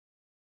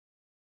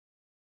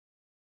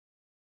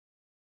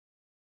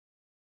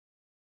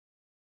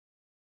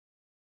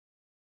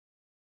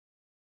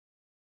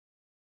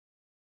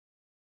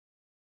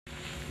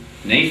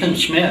Nathan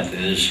Smith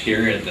is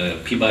here at the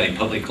Peabody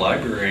Public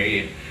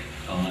Library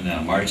on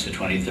March the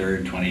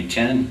 23rd,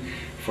 2010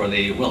 for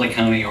the Whitley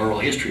County Oral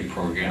History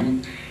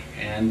Program,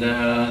 and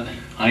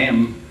I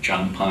am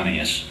John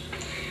Pontius.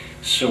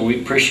 So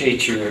we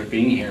appreciate your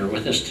being here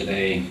with us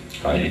today,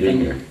 Glad to be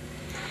here.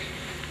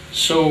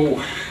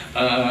 So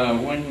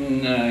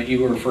when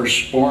you were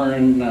first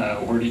born,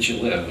 where did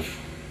you live?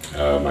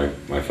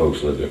 My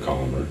folks lived at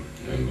Collamer,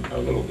 and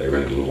they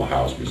rented a little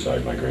house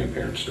beside my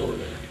grandparents' store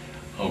there.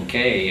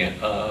 Okay,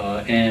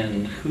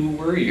 and who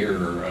were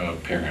your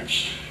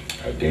parents?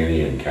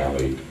 Danny and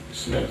Callie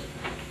Smith.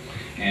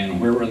 And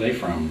where were they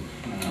from?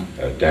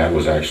 Dad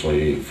was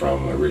actually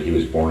he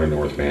was born in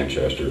North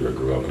Manchester, but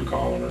grew up in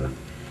Collamer.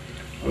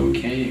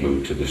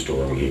 Moved to the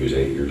store when he was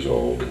 8 years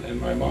old,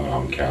 and my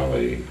mom,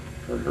 Callie,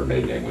 her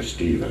maiden name was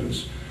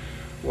Stevens,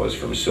 was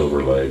from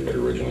Silver Lake, but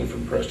originally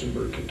from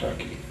Prestonburg,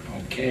 Kentucky.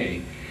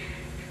 Okay,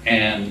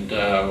 and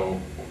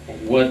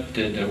where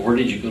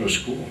did you go to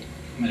school?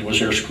 Was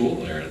there a school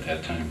there at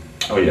that time?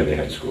 Oh yeah, they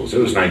had schools. It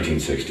was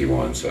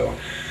 1961, so.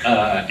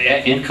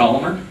 In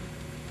Collamer?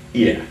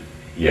 Yeah,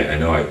 I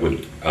know.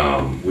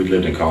 We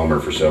lived in Collamer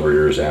for several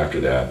years after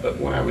that, but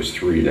when I was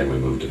 3, then we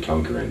moved to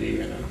Tunker,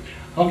 Indiana.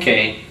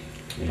 Okay.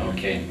 Yeah.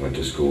 Okay. Went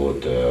to school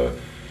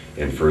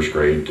in first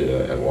grade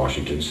at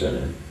Washington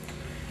Center.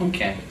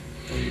 Okay.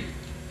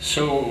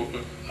 So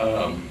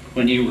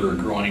when you were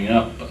growing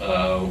up,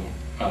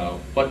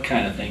 what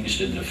kind of things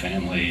did the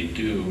family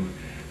do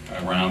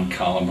around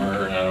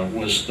Collamer?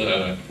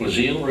 Was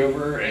Eel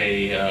River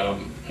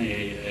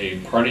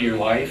a part of your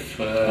life?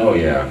 Oh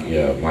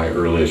yeah. My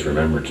earliest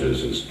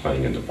remembrances is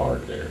playing in the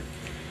park there.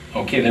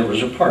 Okay, there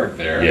was a park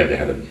there. Yeah, they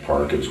had a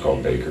park. It was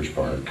called Baker's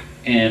Park.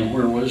 And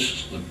where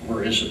is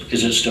it?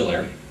 Is it still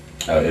there?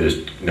 It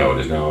is now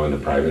in the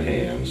private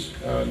hands.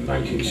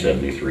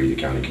 1973,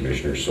 the county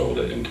commissioner sold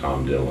it, and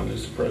Tom Dillon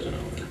is the present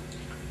owner.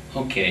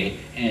 Okay,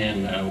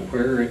 and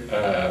where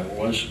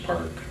was the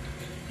park?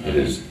 It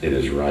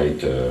is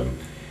right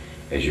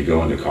as you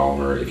go into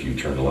Collamer. If you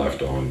turn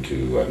left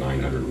onto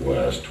 900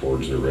 West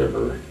towards the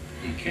river,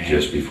 okay.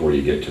 Just before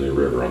you get to the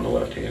river on the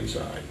left-hand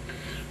side.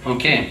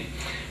 Okay.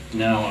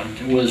 Now,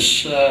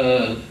 was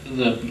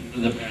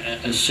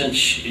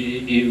since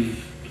you've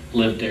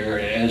lived there,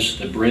 has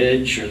the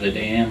bridge or the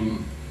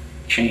dam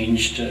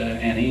changed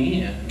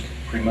any?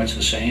 Pretty much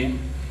the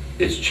same?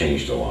 It's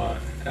changed a lot.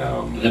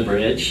 The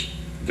bridge?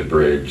 The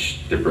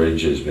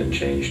bridge has been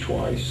changed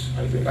twice.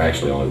 I think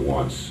actually only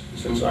once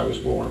since I was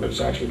born, but it's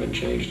actually been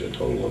changed a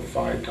total of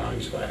 5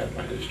 times if I have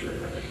my history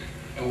right.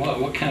 And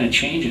what kind of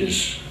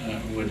changes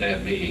would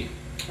that be?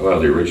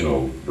 Well, the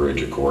original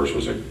bridge, of course,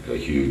 was a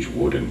huge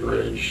wooden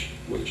bridge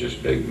with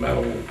just big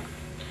metal,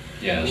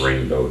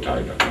 rainbow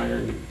type of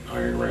iron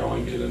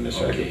railings, and then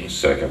the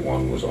second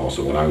one was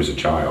also, when I was a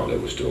child, it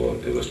was still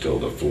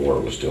the floor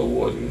was still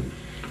wooden,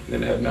 and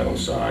then it had metal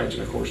sides,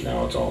 and of course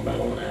now it's all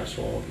metal and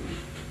asphalt.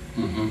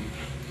 Mm-hmm.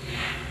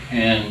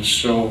 And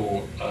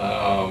so,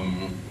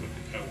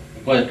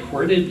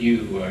 where did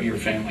your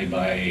family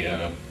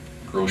buy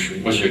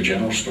groceries? Was there a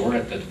general store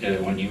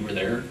when you were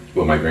there?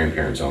 Well, my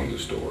grandparents owned the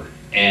store.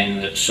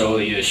 And so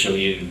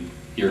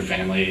your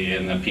family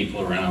and the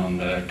people around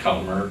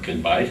Collamer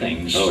could buy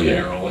things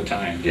there all the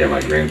time. Yeah,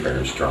 my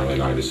grandparents, Charlie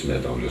and Ida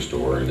Smith, owned the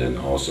store, and then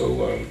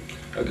also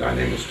a guy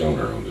named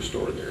Stoner owned the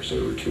store there. So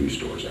there were 2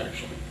 stores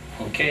actually.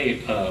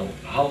 Okay,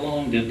 how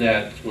long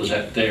was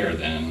that there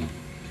then?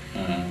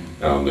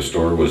 The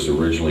store was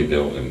originally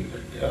built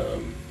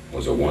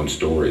was a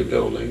 1-story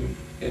building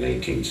in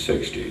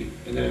 1860,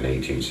 and then in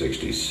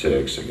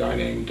 1866, a guy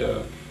named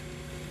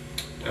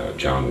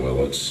John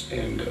Willits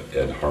and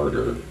Ed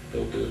Harder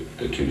built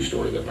the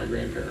 2-story that my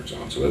grandparents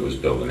owned. So it was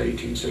built in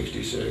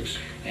 1866.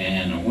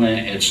 And when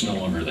it's no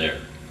longer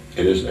there?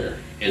 It is there.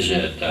 Is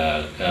it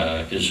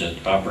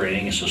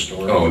operating as a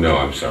store? Oh no,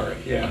 I'm sorry.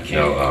 Yeah, okay.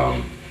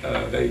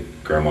 No.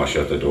 Grandma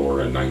shut the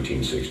door in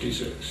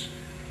 1966.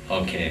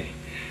 Okay.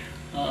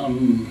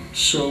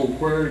 So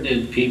where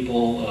did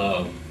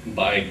people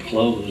buy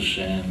clothes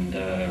and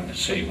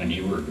say when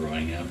you were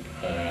growing up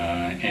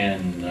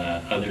and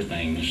other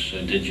things?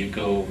 Did you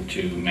go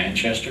to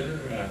Manchester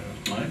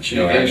much?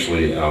 No,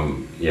 actually,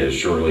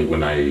 shortly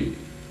when I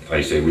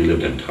say we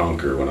lived in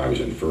Tunker when I was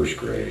in first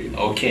grade.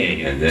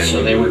 Okay, and then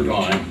so they were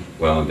gone.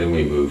 Well, and then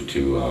we moved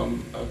to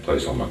a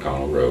place on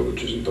McConnell Road,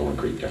 which is in Thorn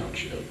Creek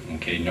Township.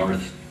 Okay,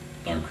 North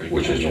Thorn Creek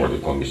Which Township. is north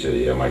of Columbia City.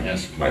 Yeah,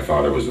 my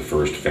father was the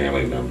first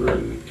family member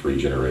in 3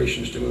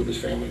 generations to move his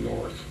family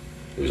north.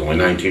 It was only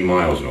 19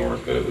 miles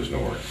north, but it was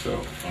north,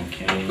 so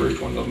okay. The first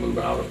one to move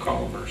out of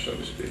Collamer, so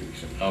to speak.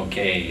 So.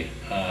 Okay,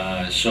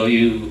 so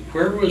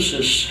where was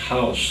this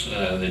house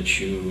that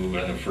you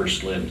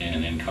first lived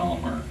in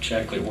Collamer?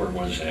 Exactly where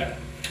was that?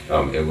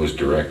 It was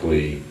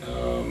directly,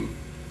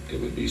 it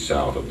would be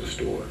south of the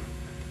store.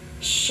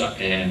 So,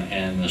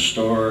 and the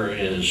store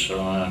is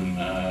on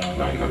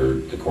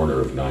 900, the corner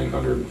of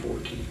 900 and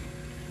 14.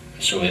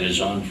 So it is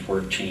on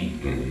 14.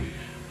 Mm-hmm.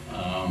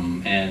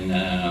 And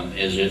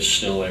is it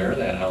still there,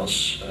 that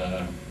house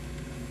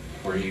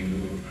where you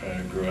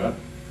grew up?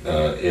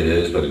 It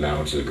is, but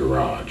now it's a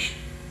garage.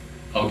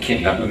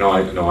 Okay. No,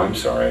 I'm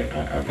sorry,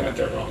 I've got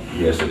that wrong.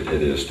 Yes, it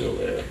is still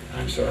there,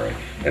 I'm sorry.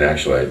 And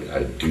actually,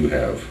 I do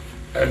have,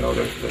 I know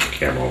that the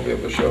camera won't be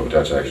able to show, but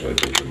that's actually a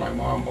picture of my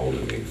mom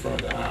holding me in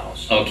front of the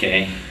house.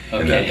 Okay,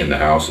 And the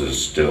house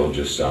is still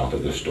just south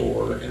of the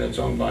store, and it's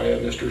owned by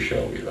Mr.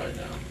 Shelby right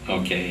now.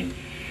 Okay.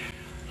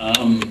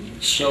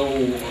 So,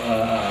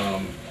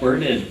 where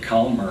did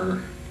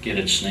Collamer get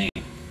its name?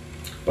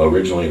 Well,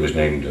 originally it was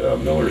named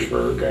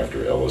Millersburg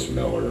after Ellis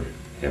Miller.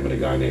 Him and a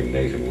guy named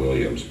Nathan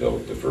Williams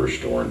built the first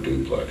store and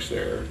duplex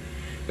there.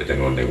 But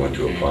then when they went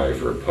to apply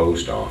for a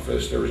post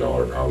office, there was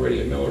already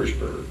a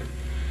Millersburg.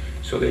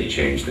 So they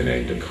changed the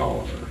name to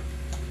Collamer.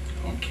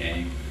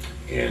 Okay.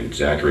 And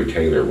Zachary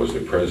Taylor was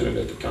the president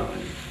at the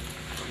time.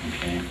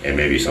 Okay. And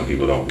maybe some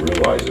people don't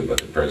realize it, but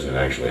the president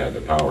actually had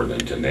the power then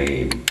to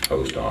name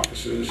post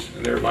offices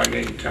and thereby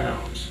name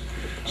towns.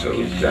 So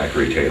Okay.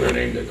 Zachary Taylor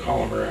named it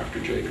Collamer after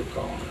Jacob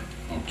Collamer.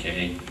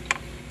 Okay.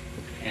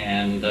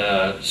 And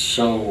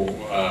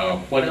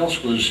what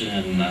else was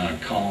in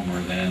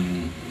Collamer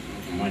then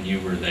when you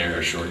were there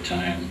a short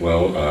time?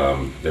 Well,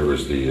 there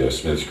was the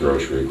Smith's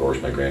Grocery, of course,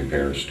 my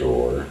grandparents'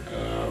 store.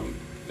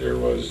 There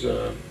was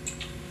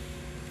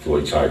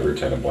Floyd's Hydro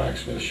Tenant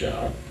Blacksmith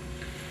Shop.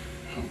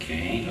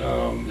 Okay.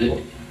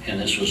 Well, And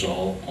this was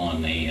all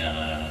on the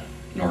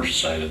north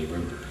side of the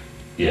river?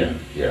 yeah,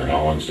 Right.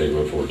 all on State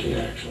Road 14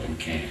 actually.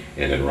 Okay.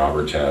 And then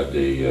Roberts had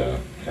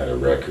had a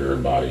wrecker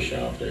and body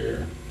shop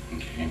there.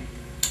 Okay.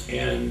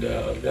 And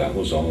that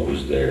was all that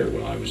was there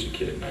when I was a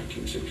kid,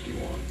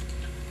 1961.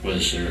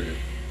 Was there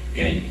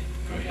any?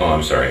 Go ahead. Oh,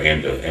 I'm sorry.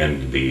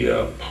 And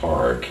the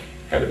park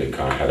had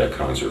had a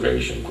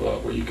conservation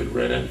club where you could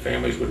rent it.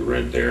 Families would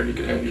rent there, and you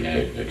could have your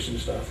Okay. picnics and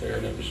stuff there,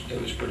 and it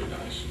was pretty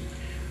nice.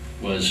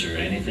 Was there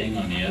anything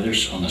on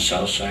the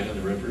south side of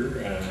the river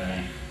at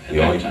The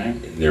that only-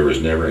 time? There was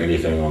never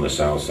anything on the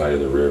south side of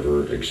the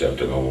river except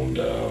an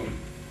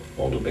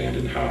old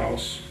abandoned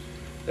house.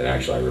 That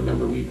actually, I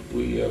remember we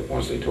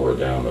once they tore it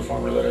down, the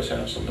farmer let us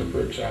have some of the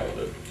bricks out of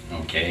it.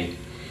 Okay.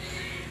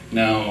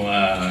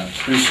 Now,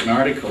 there's an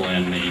article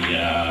in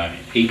the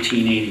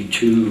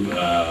 1882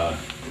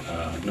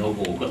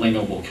 Whitley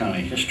Noble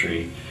County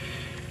history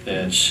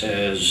that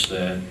says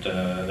that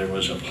there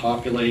was a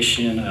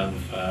population of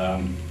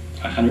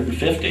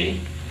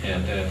 150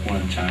 at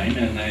one time,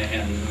 and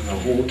the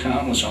whole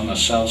town was on the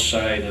south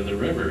side of the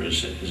river.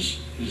 Is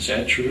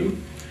that true?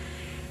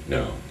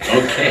 No.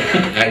 Okay.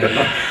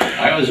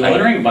 I was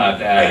wondering about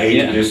that. I hate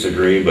yeah. to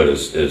disagree, but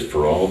as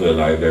for all that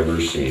I've ever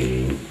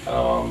seen,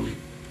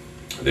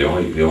 the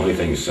only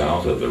thing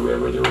south of the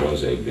river, there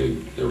was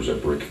a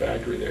brick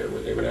factory there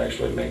where they would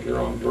actually make their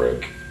own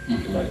brick.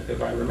 Mm-hmm.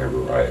 If I remember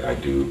right, I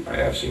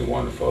have seen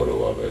one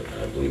photo of it.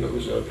 I believe it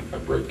was a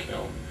brick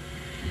kiln.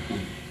 Mm-hmm.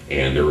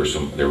 And there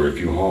were a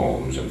few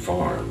homes and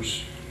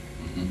farms,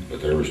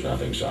 but there was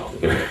nothing south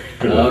of the river.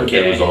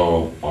 Okay. It was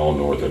all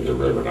north of the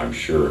river, and I'm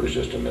sure it was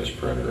just a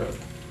misprinter of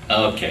it.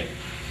 Okay.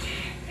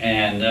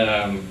 And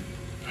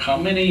how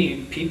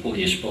many people do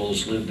you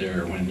suppose lived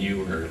there when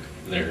you were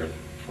there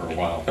for a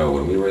while? Oh,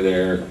 when we were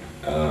there,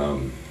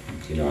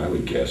 I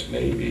would guess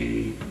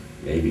maybe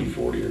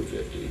 40 or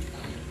 50.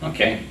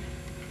 Okay.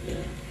 Yeah.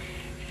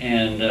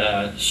 And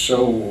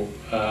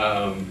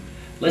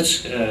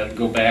let's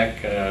go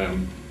back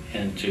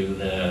into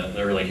the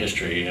early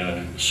history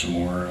some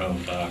more of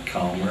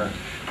Collamer.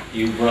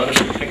 You brought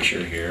us a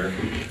picture here,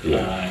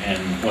 Yeah.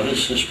 and what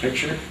is this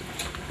picture?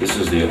 This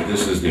is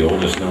the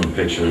oldest known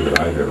picture that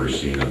I've ever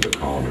seen of the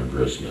Collamer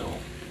grist mill.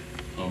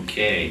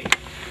 Okay.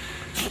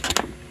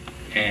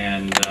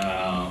 And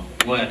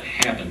what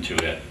happened to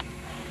it?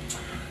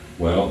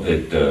 Well,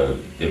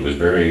 it was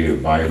very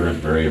vibrant,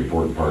 very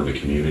important part of the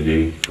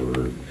community.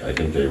 I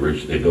think they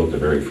built the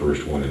very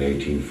first one in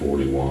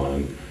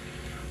 1841.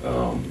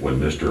 When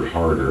Mr.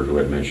 Harder, who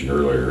I mentioned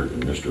earlier,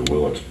 and Mr.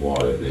 Willits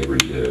bought it, they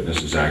redid it.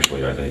 This is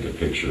actually, I think, a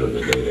picture of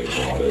the day they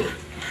bought it.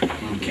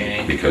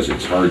 Okay. Because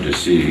it's hard to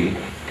see.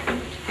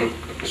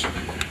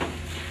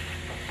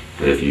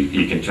 But if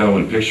you can tell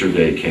when picture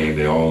day came,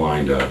 they all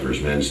lined up.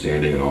 There's men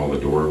standing in all the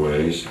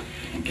doorways.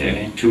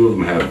 Okay. And two of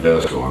them have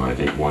vests on. I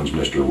think one's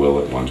Mr.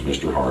 Willett, one's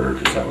Mr. Harder,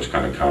 because that was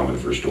kind of common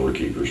for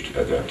storekeepers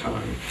at that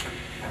time.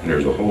 And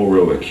there's a whole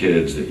row of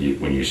kids that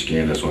when you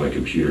scan this on a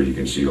computer, you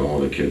can see all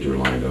the kids are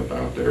lined up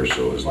out there.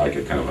 So it was like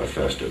a kind of a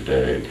festive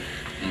day.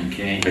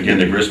 Okay. Again,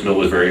 the grist mill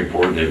was very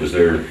important. It was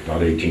there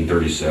about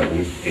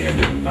 1837,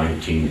 and in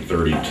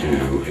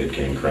 1932, it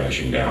came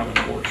crashing down,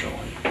 unfortunately.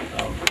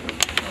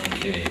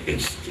 Okay.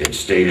 It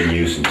stayed in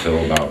use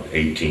until about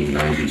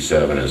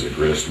 1897 as a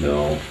grist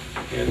mill,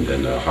 and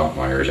then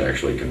Hopmeyer's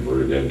actually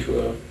converted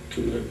into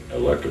an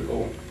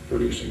electrical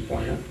producing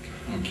plant.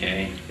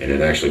 Okay. And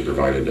it actually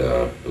provided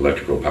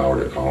electrical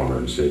power to Collamer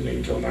and Sydney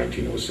until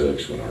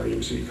 1906 when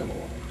REMC come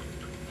along.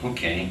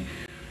 Okay.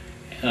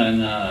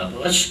 And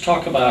let's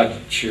talk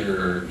about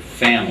your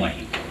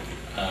family.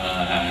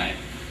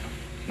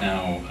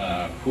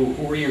 Who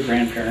were your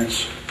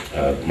grandparents?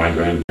 My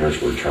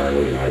grandparents were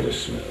Charlie and Ida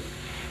Smith.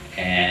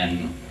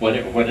 And what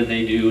did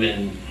they do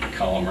in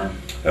Collamer?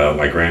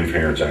 My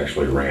grandparents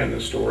actually ran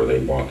the store. They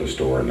bought the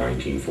store in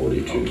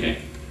 1942.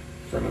 Okay.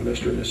 from a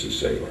Mr. and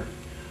Mrs. Saylor.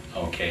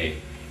 Okay.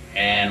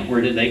 And where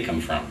did they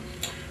come from?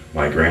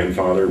 My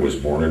grandfather was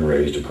born and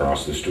raised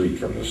across the street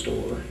from the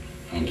store.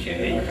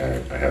 Okay.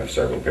 I have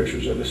several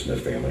pictures of the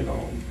Smith family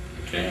home.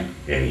 Okay.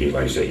 And he,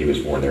 like I said, he was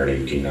born there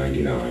in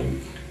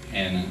 1899.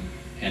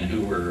 And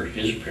who were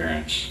his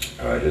parents?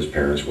 His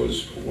parents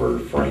were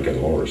Frank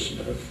and Laura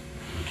Smith.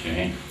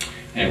 Okay.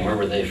 And where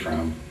were they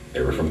from?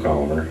 They were from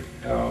Collamer.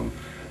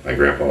 My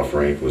grandpa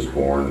Frank was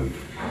born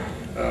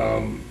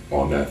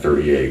on that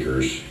 30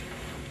 acres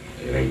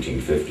in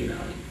 1859.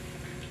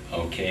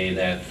 Okay,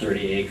 that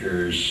 30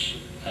 acres,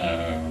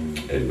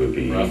 It would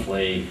be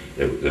roughly.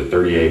 the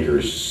 30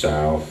 acres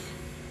south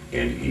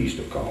and east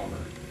of Collamer.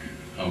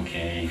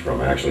 Okay.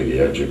 From actually the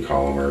edge of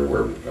Collamer,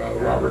 where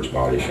Robert's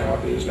Body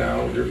Shop is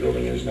now, their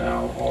building is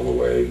now, all the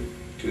way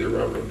to the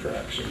railroad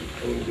tracks and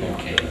a little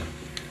beyond Okay. there.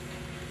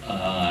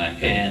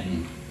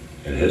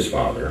 And his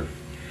father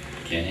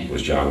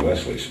was John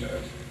Wesley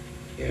Smith.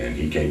 And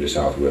he came to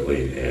South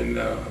Whitley in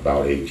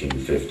about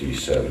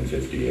 1857,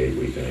 58,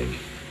 we think,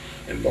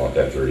 and bought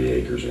that 30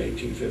 acres in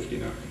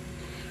 1859.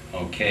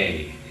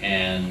 Okay,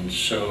 and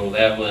so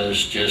that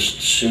was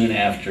just soon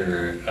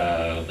after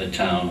the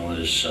town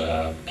was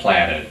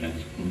platted in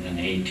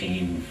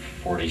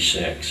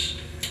 1846.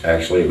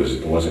 Actually,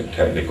 it wasn't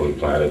technically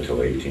platted till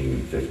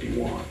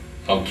 1851.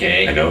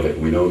 Okay.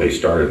 We know they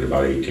started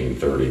about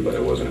 1830, but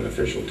it wasn't an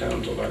official town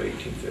until about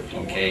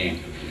 1851. Okay.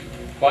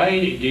 Why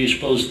do you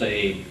suppose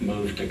they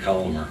moved to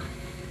Collamer?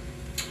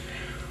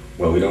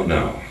 Well, we don't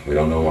know. We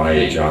don't know why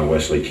Okay. John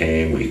Wesley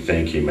came. We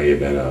think he may have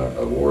been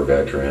a war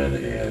veteran,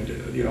 and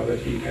that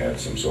he had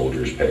some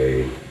soldiers'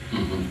 pay.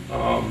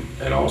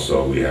 Mm-hmm. And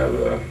also, we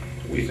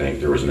think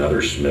there was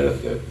another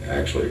Smith that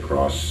actually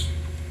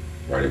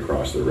right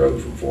across the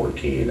road from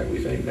 14 that we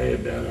think may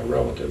have been a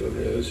relative of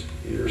his,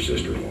 either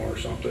sister-in-law or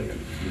something. And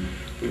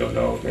we don't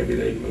know if maybe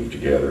they moved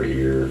together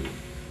here.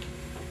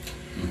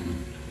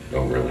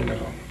 Don't really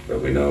know.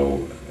 But we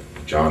know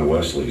John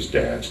Wesley's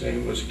dad's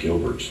name was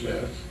Gilbert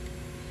Smith.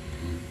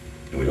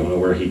 And we don't know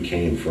where he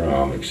came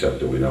from, except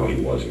that we know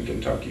he was in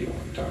Kentucky at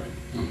one time.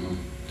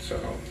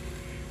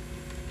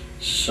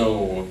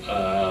 So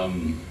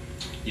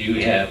you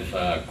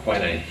have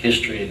quite a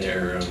history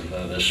there of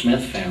the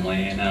Smith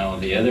family. And now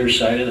the other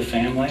side of the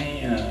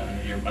family,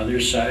 your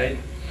mother's side?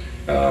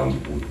 I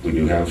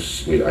do have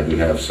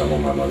some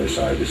on my mother's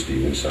side, the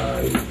Stevens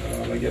side.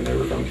 Again, they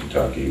were from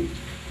Kentucky.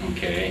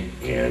 Okay.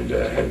 And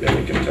had been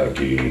in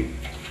Kentucky,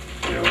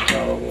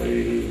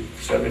 probably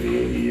 70,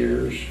 80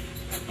 years.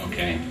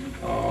 Okay.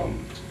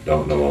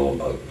 Don't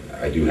know,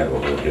 I do have a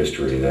whole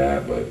history of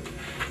that, but,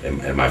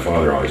 and my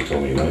father always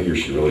told me, you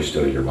should really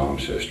study your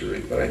mom's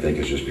history, but I think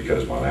it's just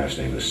because my last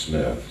name is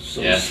Smith,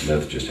 so Yes.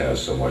 Smith just has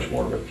so much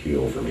more of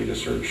appeal for me to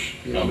search.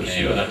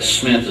 Okay, well,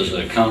 Smith is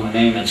a common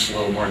name. It's a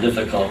little more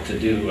difficult to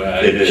do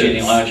It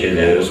genealogical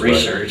is, but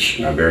research.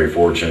 I'm very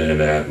fortunate in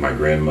that my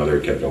grandmother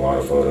kept a lot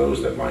of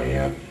photos that my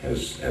aunt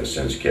has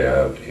since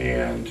kept,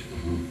 and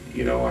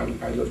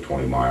I live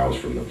 20 miles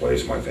from the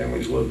place my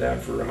family's lived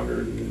at for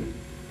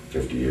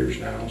 150 years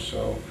now,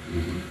 so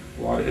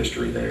a lot of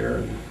history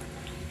there.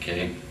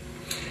 Okay.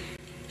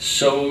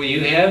 So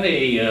you have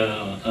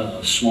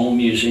a small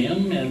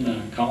museum in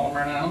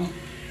Collamer now?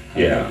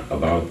 Yeah,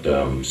 about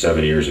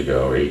 7 years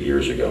ago, or 8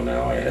 years ago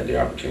now, I had the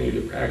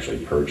opportunity to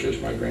actually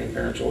purchase my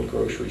grandparents' old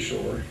grocery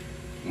store.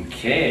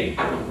 Okay.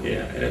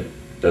 Yeah, and it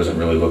doesn't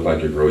really look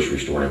like a grocery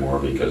store anymore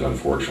because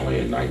unfortunately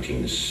in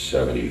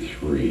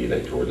 1973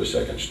 they tore the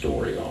second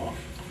story off.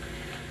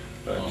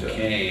 But,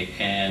 okay,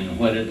 and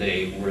what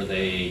were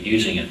they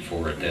using it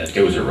for at that time?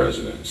 it was a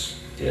residence.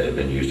 Yeah, it had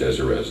been used as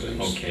a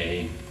residence.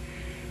 Okay.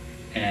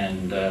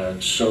 And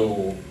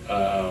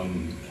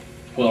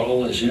what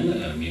all is in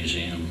the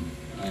museum?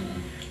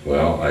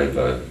 Well, I've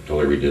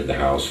totally redid the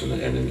house and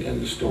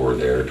the store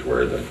there to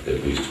where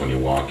at least when you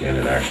walk in,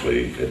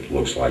 it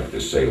looks like the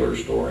Sailor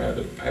store. I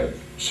had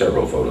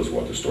several photos of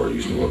what the store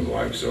used to look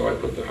like, so I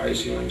put the high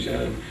ceilings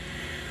in.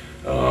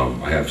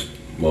 I have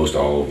most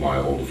all of my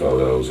old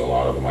photos. A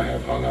lot of them I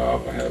have hung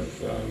up. I have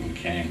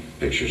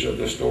pictures of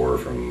the store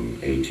from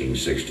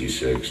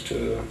 1866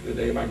 to the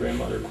day my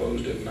grandmother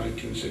closed it in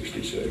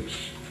 1966.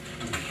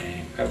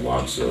 Okay. I have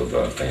lots of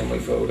family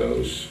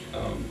photos.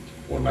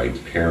 When my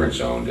parents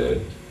owned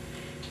it,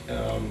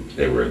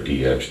 they were a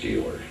DX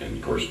dealer, and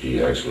of course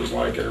DX was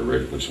like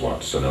which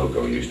what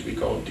Sunoco used to be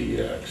called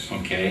DX.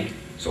 Okay.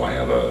 So I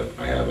have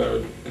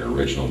an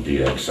original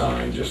DX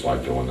sign just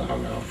like the one that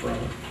hung out front.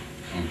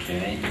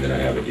 Okay. And then I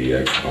have a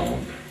DX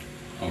pump.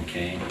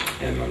 Okay.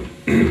 And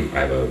I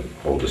have a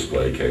whole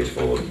display case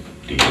full of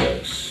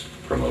DX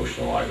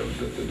promotional items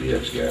that the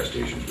DX gas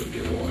stations would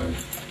give away.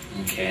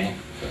 Okay.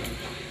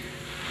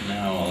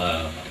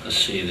 Now, let's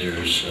see,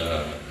 there's,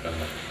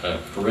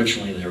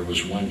 originally there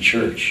was one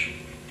church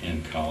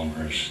in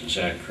Collamer, is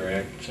that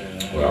correct?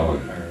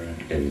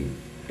 In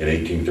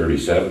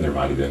 1837 there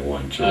might have been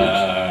one church.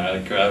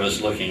 I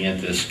was looking at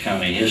this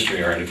county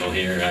history article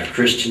here, a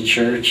Christian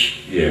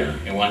church. Yeah.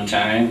 At one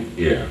time.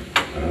 Yeah.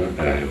 I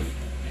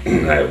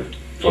have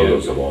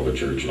photos of all the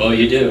churches. Oh,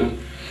 you do?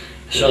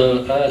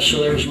 So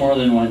there was more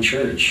than one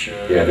church.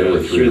 Yeah, there were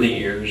 3 through the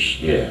years.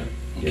 Yeah.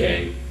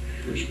 Okay. Yeah.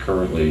 There's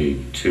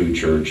currently 2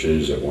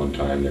 churches. At one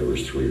time there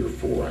was 3 or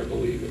 4, I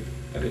believe.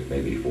 I think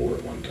maybe 4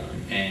 at one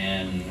time.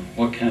 And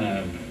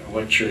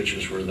what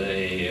churches were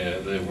they?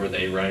 Were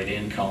they right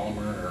in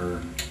Collamer,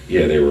 or?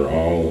 Yeah, they were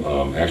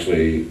all,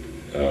 actually,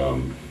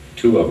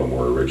 2 of them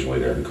were originally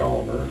there in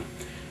Collamer,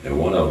 and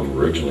one of them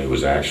originally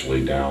was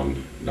actually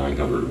down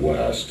 900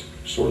 West,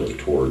 sort of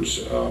towards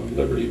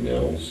Liberty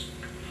Mills.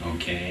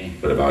 Okay.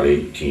 But about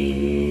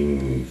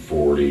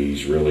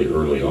 1840s, really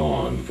early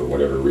on, for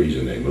whatever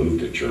reason, they moved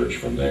the church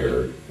from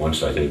there. Once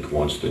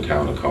the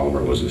town of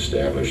Collamer was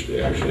established, they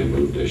actually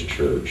moved this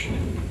church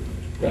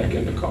back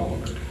into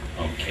Collamer.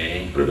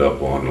 Okay. Put it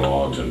up on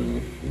logs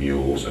and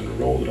mules and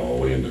rolled it all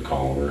the way into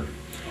Collamer.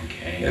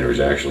 Okay. And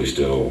there's actually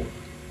still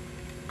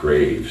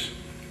graves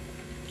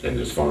in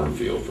this farm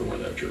field from where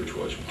that church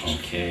was, which is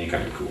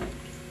kind of cool.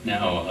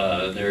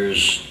 Now,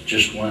 there's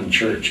just one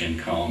church in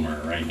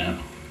Collamer right now.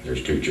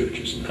 There's 2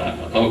 churches in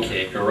Collamer.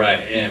 Okay,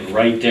 right. And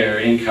right there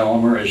in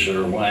Collamer, is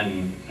there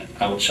one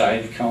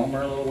outside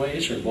Collamer a little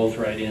ways, or both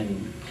right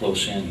in,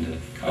 close in to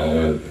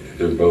Collamer?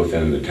 They're both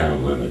in the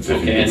town limits.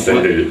 If Okay, you can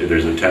say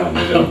there's a town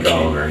limit in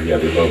Collamer. Yeah,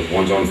 they're both,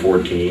 one's on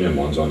 14 and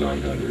one's on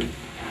 900.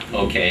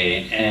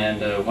 Okay,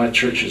 and what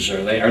churches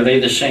are they? Are they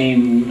the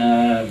same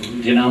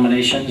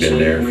denominations? Been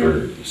there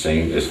for,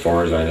 same, as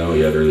far as I know,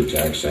 yeah, they're the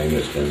exact same.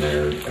 It's been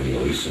there, I mean,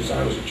 at least since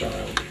I was a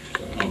child.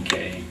 So.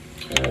 Okay.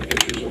 I have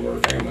pictures of our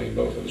family in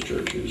both those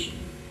churches.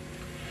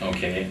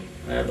 Okay.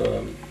 I have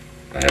a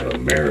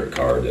merit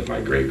card that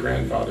my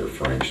great-grandfather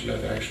Frank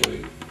Smith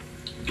actually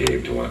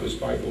gave to one of his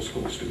Bible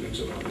school students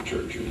at one of the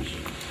churches.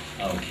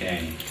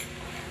 Okay.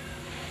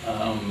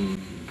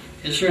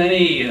 Is there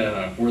any,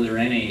 were there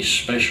any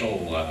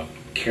special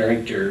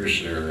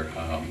characters or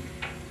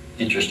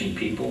interesting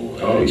people?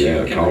 Oh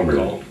yeah,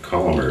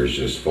 Collamer is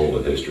just full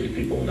of history.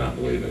 People will not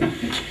believe it.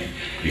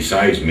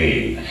 Besides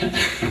me,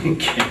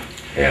 Okay.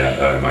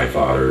 and my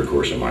father, of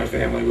course, and my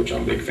family, which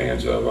I'm big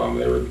fans of,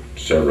 there were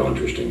several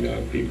interesting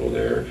people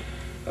there.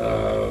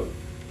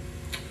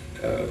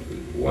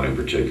 One in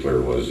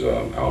particular was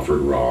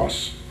Alfred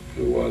Ross,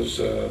 who was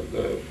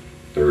the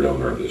 3rd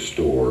owner of the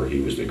store.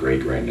 He was the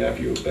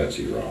great-grandnephew of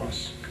Betsy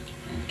Ross.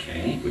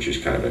 Okay. Which is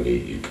kind of a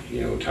neat,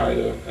 tie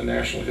to a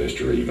national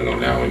history, even though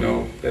now we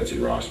know Betsy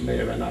Ross may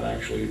have not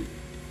actually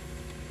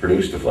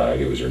produced the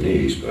flag. It was her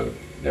niece, but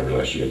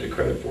nevertheless she had the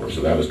credit for it.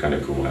 So that was kind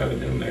of cool having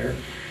him there.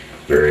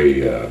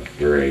 Very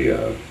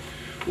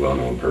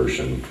well-known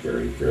person,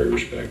 very, very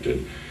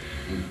respected.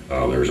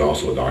 There was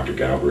also a Dr.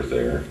 Galbraith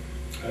there.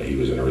 He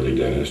was an early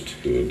dentist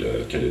who had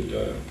attended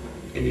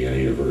Indiana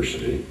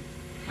University.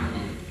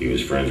 He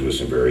was friends with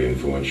some very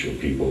influential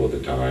people at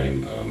the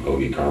time.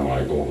 Hoagie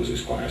Carmichael was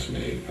his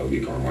classmate.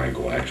 Hoagie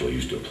Carmichael actually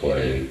used to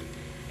play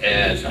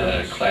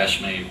at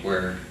classmate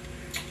where?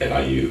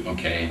 At IU.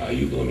 Okay.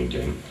 IU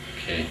Bloomington.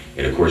 Okay.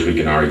 And of course we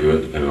can argue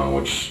it depending on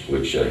which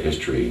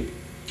history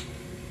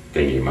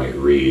thing you might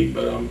read,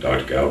 but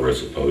Dr. Galbraith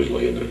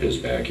supposedly in his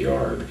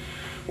backyard,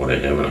 one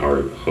of him and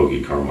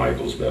Hoagie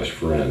Carmichael's best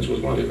friends was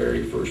one of the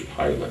very first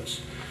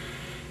pilots.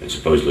 And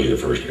supposedly the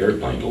first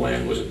airplane to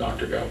land was at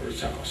Dr.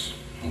 Galbraith's house.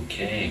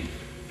 Okay.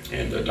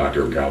 And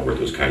Dr.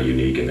 Galbraith was kind of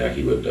unique in that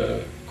he would,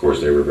 of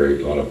course, there were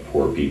a lot of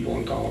poor people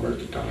in Collamer at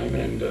the time,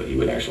 and he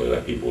would actually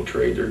let people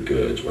trade their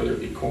goods, whether it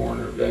be corn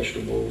or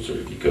vegetables, or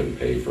if you couldn't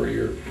pay for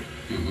your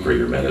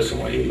medicine,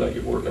 well, he'd let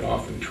you work it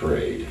off and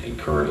trade. And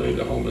currently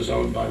the home is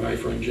owned by my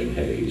friend Jim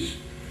Hayes.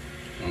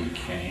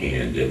 Okay.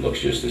 And it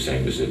looks just the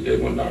same as it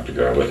did when Dr.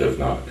 Galbraith, if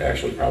not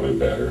actually probably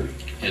better.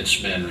 It's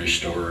been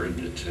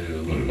restored to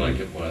look like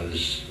it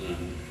was.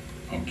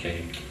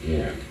 Okay.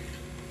 Yeah.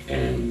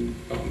 And,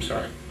 I'm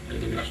sorry.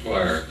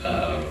 Or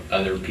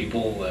other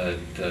people that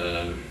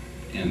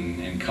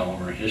in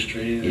Collamer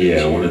history?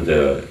 Yeah,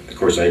 of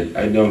course,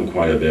 I'd known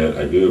quite a bit.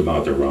 I knew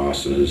about the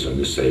Rosses and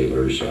the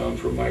Sailors from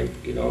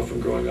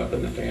from growing up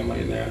in the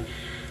family and that.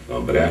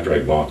 But after I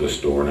bought the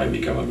store and I'd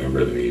become a member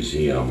of the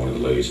museum, one of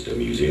the ladies at the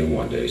museum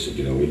one day said,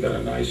 we've got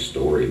a nice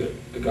story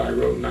that the guy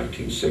wrote in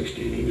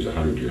 1960, and he was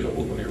 100 years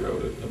old when he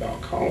wrote it,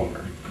 about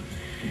Collamer.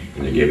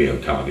 And they gave me a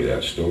copy of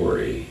that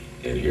story,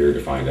 and here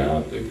to find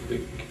out,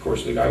 of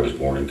course, the guy was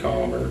born in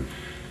Collamer.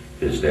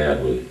 His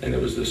dad was, and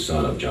it was the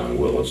son of John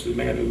Willits, the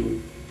man who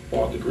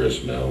bought the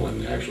grist mill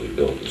and actually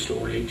built the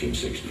store in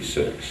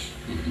 1866.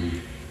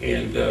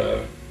 And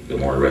the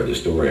more I read the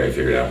story, I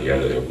figured out,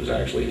 that it was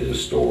actually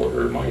his store,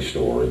 or my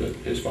store, that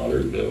his father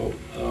had built.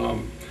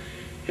 Him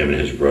and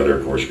his brother,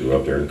 of course, grew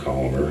up there in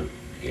Collamer,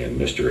 and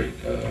Mr.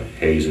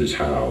 Hayes's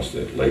house,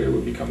 that later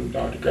would become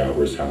Dr.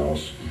 Galbraith's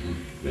house,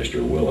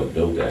 Mr. Willett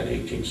built that in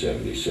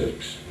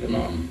 1876.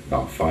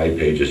 About 5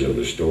 pages of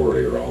the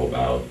story are all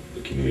about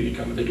the community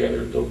coming together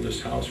and building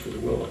this house for the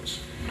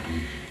Willets.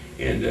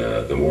 And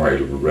the more I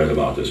read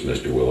about this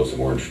Mr. Willets, the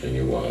more interesting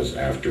it was.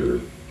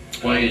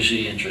 Why is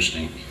he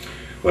interesting?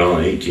 Well,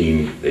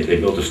 they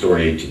built the store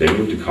in they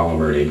moved to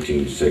Collamer in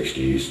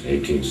 1860s.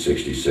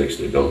 1866,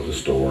 they built the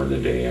store and the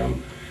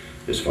dam.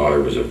 His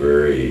father was a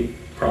very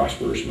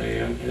prosperous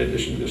man. In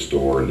addition to the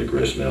store and the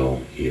grist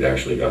mill, he'd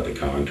actually got the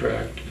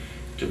contract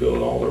to build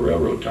all the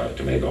railroad ties,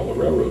 to make all the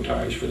railroad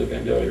ties for the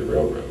Vandalia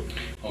Railroad.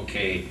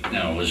 Okay,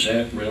 now was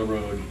that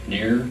railroad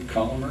near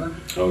Collamer?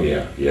 Oh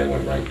yeah, yeah, it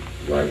went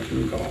right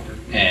through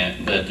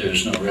Collamer. But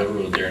there's no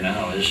railroad there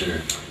now, is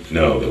there?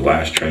 No, the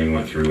last train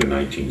went through in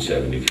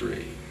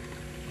 1973.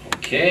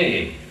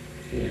 Okay.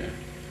 Yeah.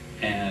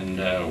 And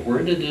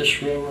where did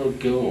this railroad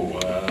go?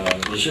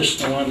 Was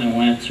this the one that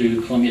went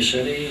through Columbia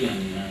City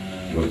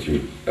and Went through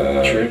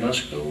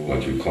Churubusco?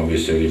 Went through Columbia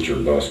City,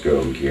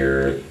 Churubusco,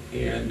 Garrett,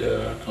 and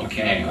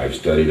Okay. I've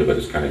studied it, but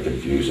it's kind of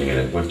confusing. And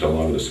it went to a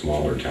lot of the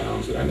smaller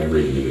towns that I never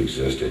even knew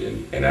existed.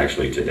 And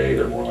actually today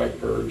they're more like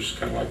burbs,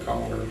 kind of like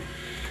Collamer,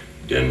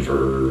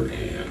 Denver,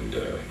 and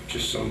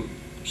just some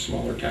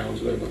smaller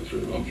towns that I went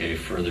through. Okay,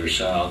 further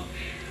south.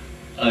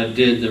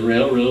 Did the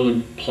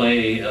railroad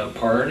play a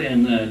part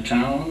in the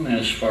town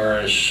as far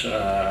as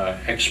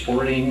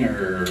exporting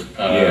or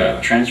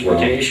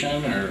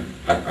transportation? Or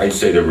I'd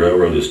say the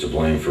railroad is to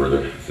blame for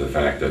the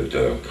fact that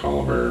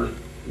Collamer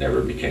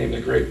never became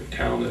the great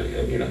town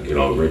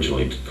that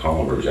originally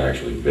Collamer was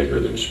actually bigger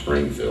than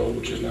Springfield,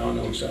 which is now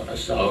known as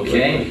South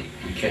Whitley.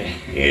 Okay.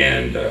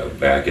 And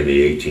back in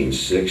the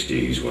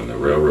 1860s, when the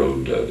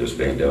railroad, this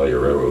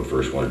Vandalia Railroad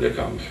first wanted to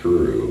come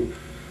through,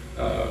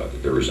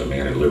 there was a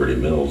man in Liberty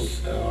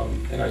Mills,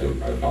 and I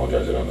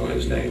apologize, I don't know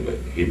his name, but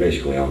he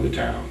basically owned the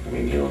town. I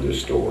mean, he owned the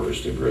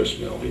stores, the grist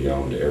mill, he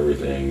owned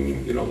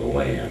everything, the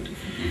land.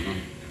 Mm-hmm.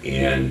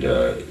 And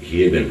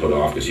he had been put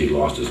off because he'd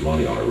lost his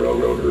money on a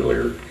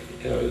railroad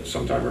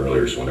sometime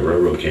earlier. So when the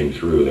railroad came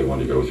through, they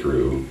wanted to go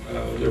through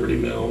Liberty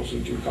Mills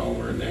and through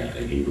Collamer and that,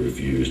 and he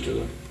refused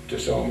to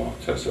sell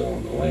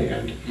them the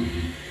land. Mm-hmm.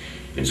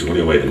 And so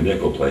anyway, the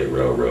Nickel Plate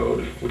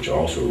Railroad, which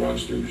also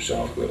runs through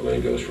South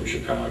Whitley, goes from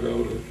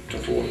Chicago to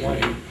Fort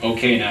Wayne.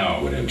 Okay, now,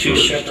 two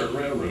separate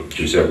railroads.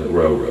 Two separate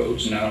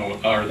railroads. Now,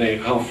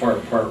 how far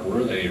apart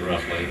were they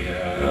roughly?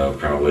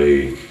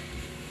 Probably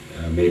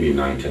maybe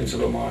 9/10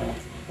 of a mile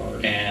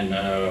apart. And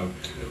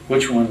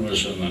which one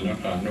was in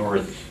the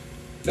north?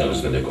 That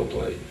was the Nickel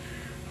Plate.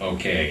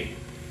 Okay,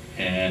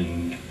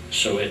 and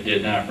so it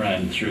did not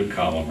run through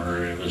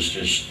Collamer, it was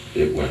just...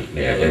 It went,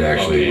 yeah, it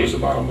actually was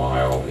about a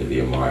mile, maybe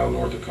a mile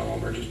north of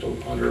Collamer, just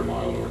under a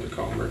mile north of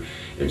Collamer.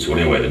 And so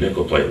anyway, the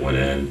Nickel Plate went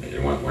in, and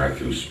it went right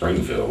through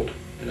Springfield.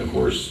 And of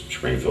course,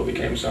 Springfield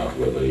became South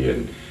Whitley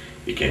and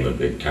became a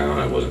big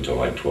town. It wasn't until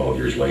like 12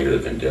 years later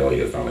that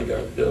Vandalia finally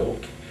got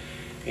built.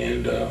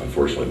 And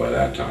unfortunately by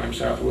that time,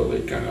 South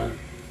Whitley kind of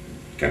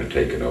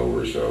taken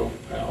over. So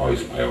I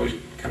always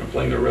kind of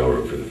blame the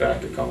railroad for the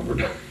fact that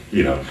Collamer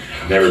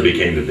never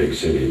became the big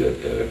city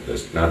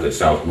that's not that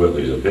South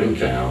Whitley is a big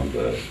town,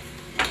 but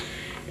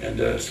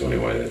so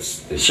anyway,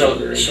 it's so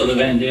the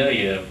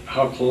Vandalia,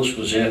 how close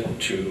was it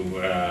to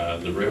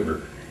the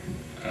river?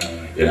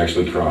 It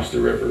actually crossed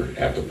the river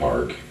at the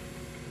park.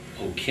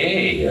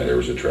 Okay. Yeah, there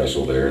was a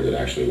trestle there that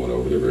actually went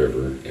over the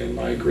river, and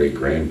my great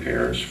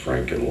grandparents,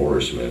 Frank and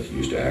Laura Smith,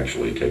 used to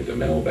actually take the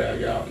mail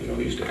bag out.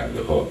 They used to have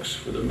the hooks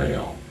for the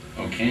mail.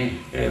 Okay.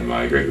 And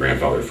my great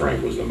grandfather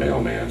Frank was the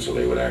mailman, so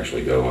they would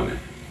actually go and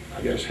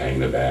I guess hang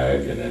the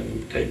bag and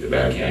then take the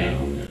bag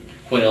down.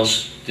 What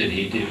else did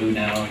he do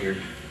now, your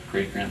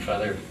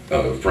great-grandfather?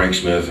 Frank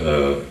Smith,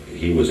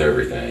 he was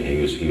everything.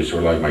 He was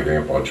sort of like my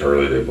grandpa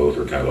Charlie. They both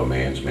were kind of a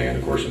man's man.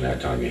 Of course, in that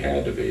time, you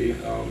had to be.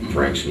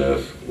 Frank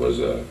Smith was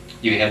a...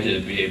 You had to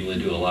be able to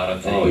do a lot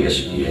of things. Oh, yes,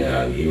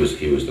 yeah. He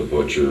was the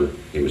butcher.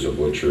 He was a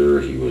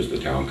butcher. He was the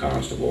town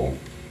constable.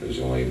 It was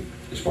only,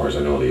 as far as I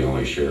know, the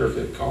only sheriff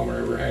that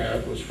Collamer ever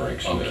had was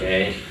Frank Smith.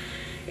 Okay.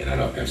 And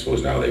I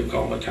suppose now they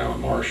call him a town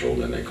marshal,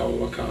 then they call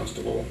him a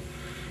constable.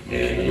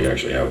 Okay. And we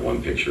actually have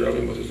one picture of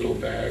him with his little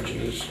badge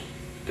and his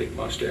big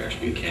mustache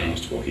being the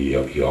constable.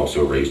 He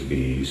also raised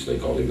bees. They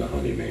called him the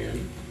honey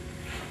man.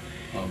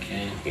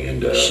 Okay.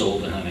 And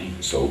sold the honey.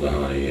 Sold the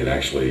honey. And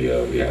actually,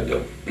 we had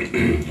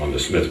on the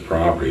Smith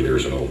property,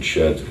 there's an old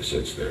shed that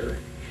sits there.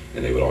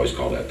 And they would always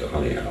call that the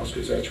honey house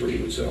because that's where he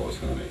would sell his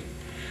honey.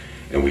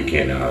 And we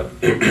cannot,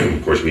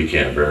 of course, we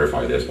can't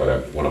verify this,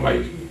 but one of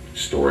my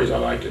stories I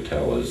like to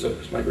tell is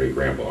that my great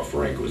grandpa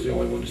Frank was the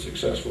only one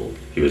successful.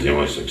 He was the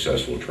only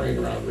successful train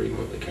robbery in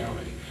Whitley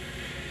County.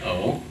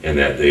 Oh. And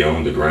that they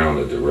owned the ground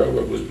that the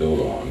railroad was built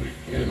on.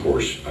 And of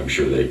course, I'm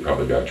sure they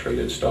probably got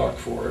traded stock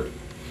for it.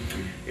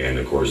 And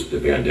of course, the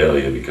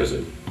Vandalia, because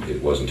it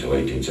wasn't until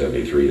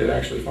 1873 that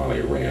actually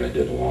finally ran. It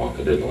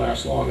didn't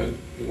last long, and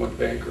it went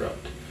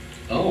bankrupt.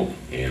 Oh.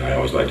 And I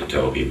always like to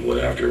tell people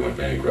that after it went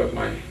bankrupt,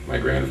 my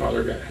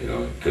grandfather got,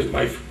 because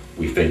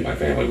we think my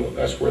family,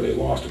 that's where they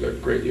lost a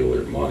great deal of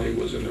their money,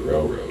 was in the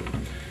railroad.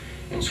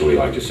 And so we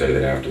like to say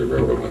that after the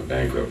railroad went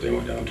bankrupt, they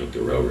went down and took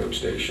the railroad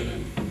station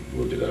and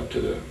moved it up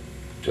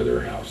to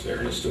their house there,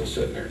 and it's still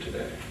sitting there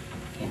today.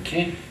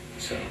 Okay.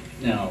 So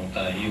now,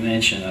 you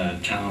mentioned a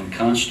town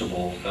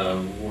constable.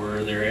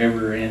 Were there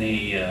ever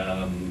any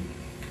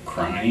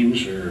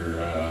crimes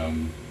or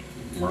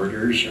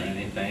murders or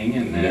anything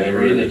in that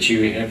area that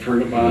you have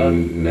heard about?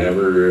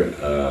 Never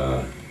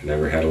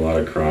had a lot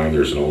of crime.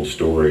 There's an old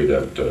story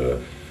that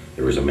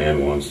There was a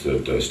man once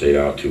that stayed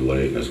out too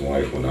late, and his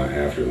wife went out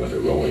after him with a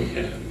rolling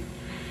pin,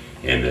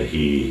 and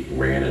he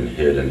ran and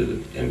hid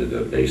into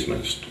the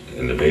basement.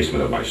 In the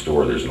basement of my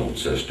store, there's an old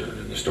cistern,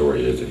 and the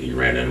story is that he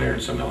ran in there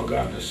and somehow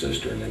got in the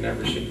cistern and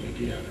never seen him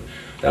again.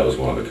 That was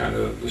one of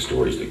the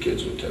stories the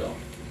kids would tell.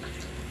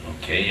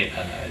 Okay,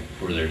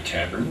 were there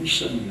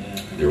taverns? And,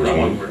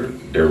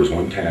 there was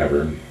one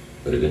tavern,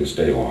 but it didn't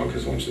stay long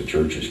because once the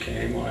churches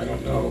came, well, I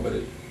don't know, but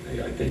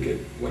I think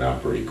it went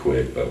out pretty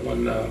quick. But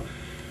when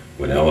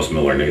Ellis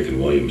Miller and Nathan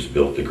Williams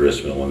built the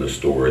grist mill in the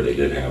store, they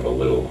did have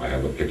I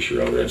have a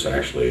picture of it.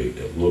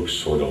 It looks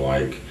sort of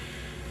like,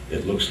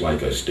 it looks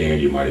like a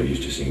stand you might have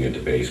used to seeing at the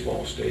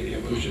baseball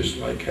stadium. It was just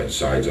like, had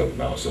sides up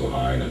about so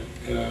high and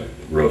a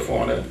roof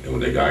on it. And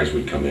when the guys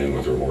would come in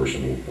with their horse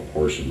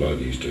and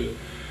buggies to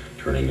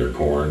turn in their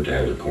corn, to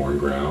have their corn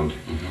ground,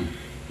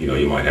 you know,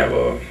 you might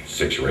have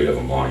 6 or 8 of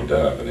them lined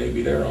up, and they'd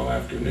be there all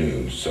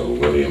afternoon. So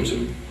Williams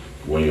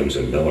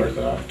and Miller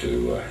thought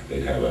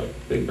they'd have a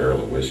big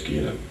barrel of whiskey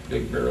and a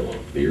big barrel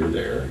of beer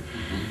there,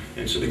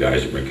 and so the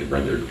guys that could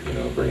bring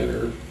in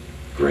their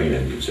grain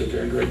in could sit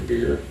there and drink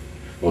beer.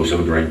 Most of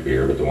them drank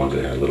beer, but the ones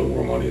that had a little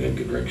more money then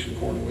could drink some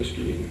corn and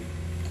whiskey.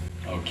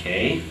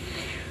 Okay.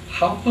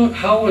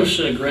 How was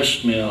a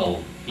grist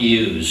mill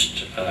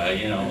used?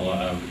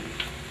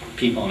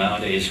 People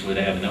nowadays would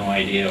have no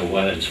idea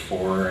what it's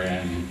for,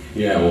 and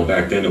yeah, well,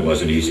 back then it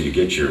wasn't easy to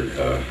get your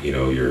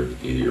either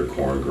your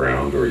corn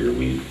ground or your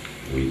wheat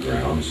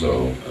ground.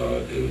 So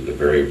it was the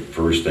very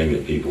first thing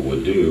that people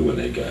would do when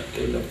they got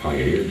in the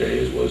pioneer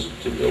days was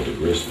to build a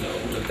grist mill,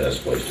 and the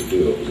best place to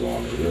do it was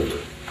along the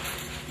river.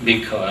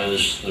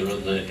 Because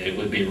it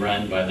would be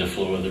run by the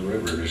flow of the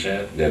river, is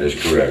that? That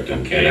is correct.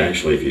 Okay. And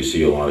actually, if you see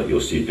you'll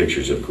see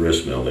pictures of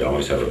grist mill. They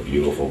always have a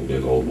beautiful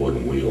big old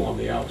wooden wheel on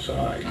the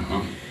outside,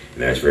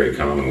 and that's very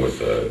common with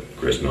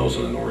grist mills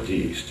in the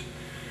Northeast.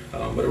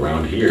 But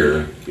around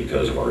here,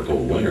 because of our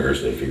cold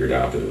winters, they figured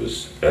out that it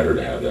was better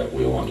to have that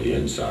wheel on the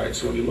inside.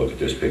 So when you look at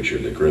this picture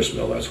of the grist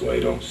mill, that's why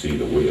you don't see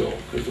the wheel,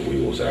 because the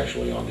wheel is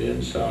actually on the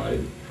inside.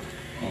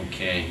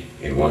 Okay.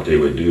 And what they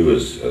would do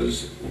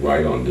is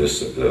right on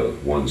the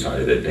one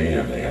side of the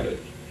dam, they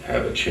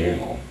had a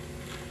channel,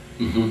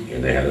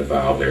 and they had a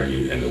valve there,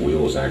 and the wheel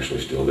was actually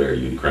still there.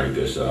 You'd crank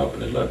this up,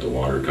 and it'd let the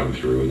water come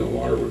through, and the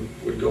water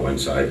would go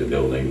inside the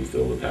building,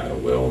 fill the paddle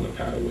wheel, and the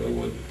paddle wheel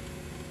would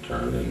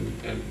turn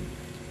and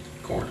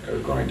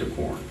grind to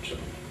corn. So.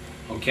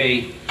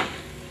 Okay.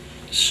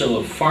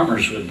 So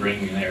farmers would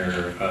bring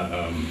their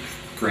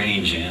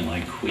grains in,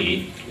 like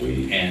wheat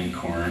and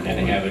corn,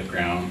 and have it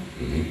ground.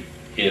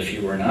 If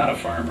you were not a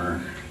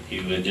farmer,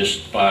 you would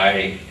just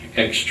buy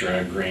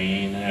extra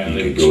grain.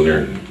 You could go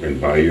there and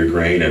buy your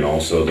grain, and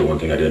also the one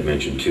thing I did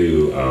mention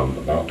too,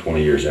 about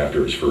 20 years after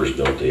it was first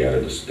built, they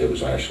added it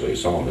was actually a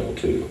sawmill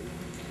too.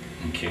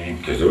 Okay.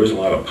 Because there was a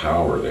lot of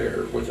power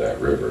there with that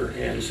river,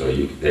 and so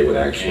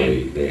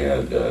they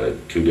had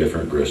 2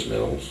 different grist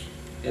mills,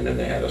 and then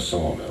they had a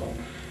sawmill.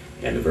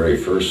 And the very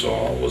first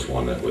saw was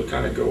one that would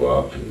kind of go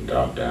up and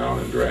drop down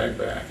and drag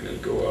back, and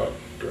it'd go up,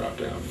 drop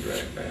down, and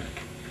drag back.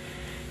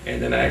 And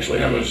then I actually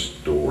have a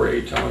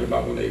story telling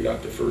about when they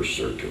got the first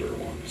circular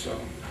one.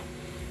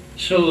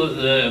 So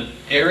the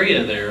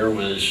area there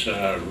was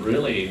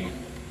really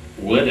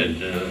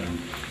wooded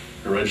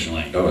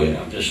originally. Oh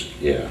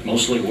yeah.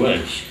 Mostly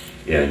woods.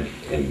 Yeah,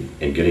 and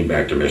getting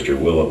back to Mr.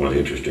 Willett, one of the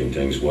interesting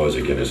things was,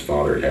 again, his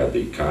father had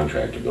the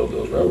contract to build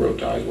those railroad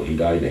ties. Well, he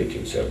died in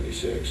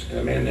 1876, and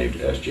a man named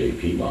S.J.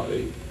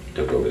 Peabody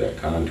took over that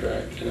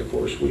contract. And of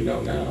course, we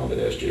know now that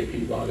S.J.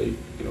 Peabody,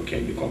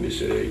 came to Columbia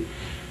City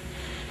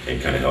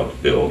and kind of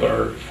helped build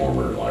our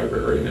former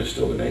library, and is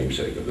still the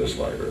namesake of this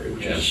library,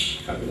 which is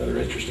kind of another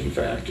interesting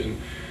fact. And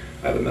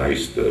I have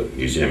the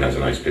museum has a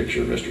nice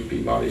picture of Mr.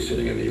 Peabody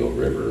sitting in the Eel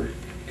River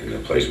in the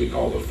place we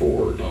call the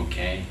Ford.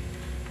 Okay.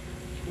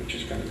 Which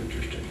is kind of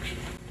interesting.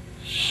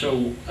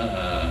 So,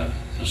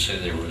 let's say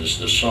there was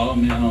the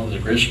sawmill, the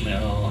grist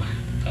mill.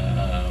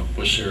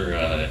 Was there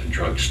a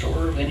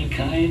drugstore of any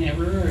kind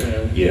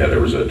ever? Yeah,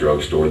 there was a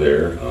drugstore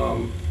there.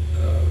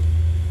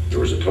 There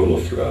was a total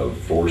of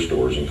 4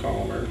 stores in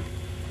Collamer.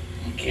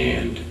 Okay.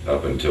 And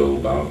up until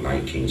about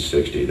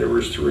 1960, there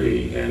was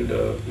 3. And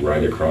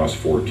right across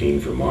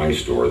 14 from my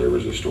store, there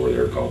was a store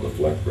there called the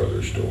Fleck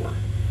Brothers store.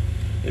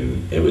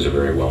 And it was a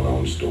very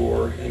well-known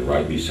store. And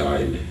right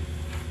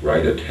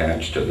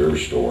attached to their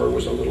store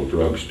was a little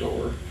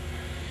drugstore.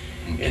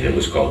 Okay. And it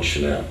was called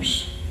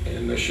Schnepp's.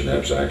 And the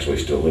Schnepp's actually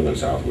still live in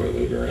South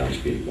Whitley, very nice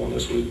people. And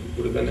this would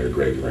have been their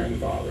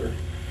great-grandfather.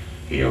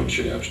 He owned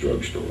Schnepp's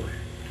drugstore.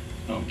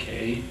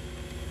 Okay.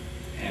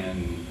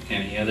 And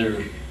any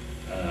other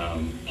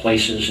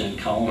places in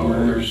Collamer?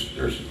 Oh,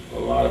 there's a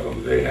lot of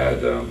them. They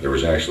had there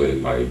was actually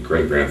my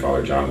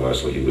great-grandfather John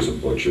Wesley. He was a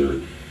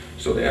butcher,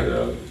 so they had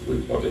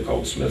what they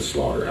called Smith's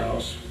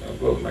Slaughterhouse.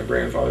 Both my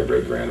grandfather,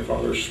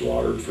 great-grandfather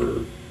slaughtered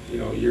for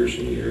years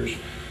and years.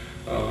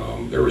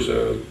 There was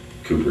a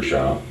cooper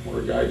shop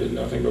where a guy did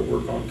nothing but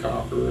work on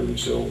copper and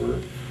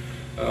silver.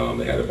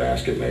 They had a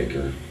basket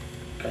maker.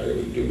 Guy that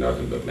would do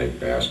nothing but make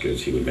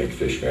baskets. He would make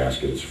fish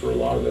baskets for a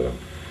lot of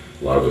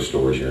a lot of the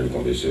stores here in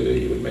Columbia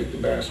City, he would make the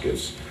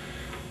baskets.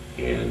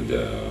 And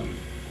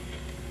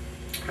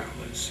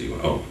let's see,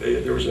 oh,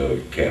 there was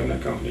a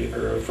cabinet company,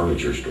 or a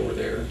furniture store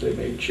there. They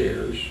made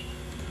chairs.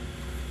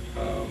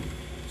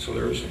 So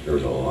there was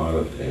a lot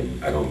of,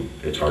 and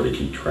it's hard to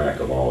keep track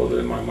of all of it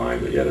in my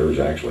mind, but yeah, there was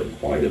actually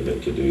quite a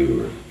bit to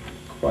do,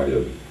 quite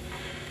a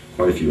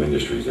few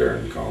industries there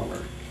in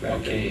Collamer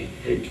back in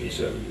the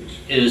 1870s.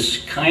 It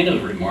is kind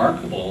of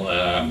remarkable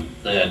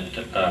that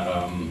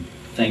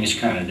things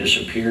kind of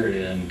disappeared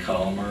in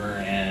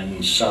Collamer,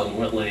 and South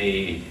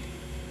Whitley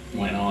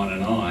went on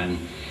and on.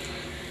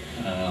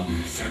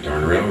 It's that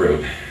darn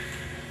railroad.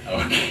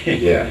 Okay.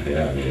 Yeah,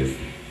 I mean,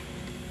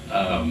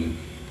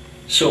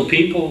 so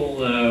people,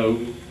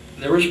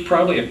 there was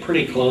probably a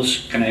pretty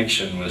close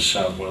connection with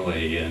South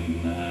Whitley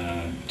and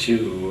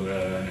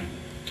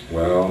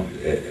well,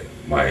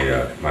 my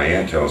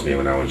aunt tells me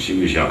when she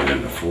was young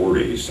in the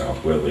 40s,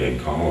 South Whitley and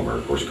Collamer.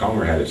 Of course,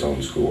 Collamer had its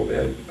own school. They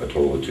had a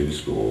total of 2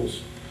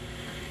 schools,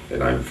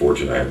 and I'm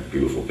fortunate I have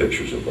beautiful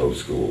pictures of both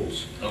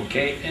schools.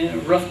 Okay,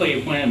 and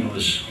roughly when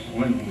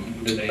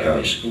did they have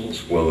these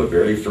schools? Well, the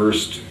very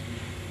first.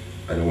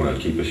 I don't want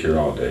to keep us here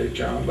all day,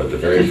 John, but the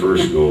very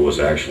first school was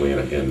actually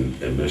in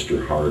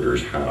Mr.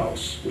 Harder's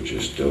house, which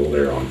is still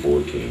there on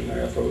 14. I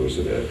have photos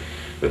of it.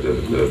 But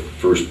the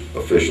first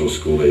official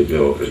school they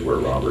built is where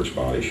Robert's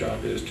Body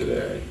Shop is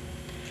today.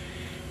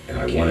 And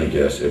I want to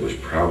guess it was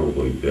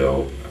probably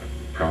built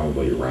around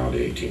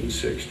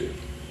 1860.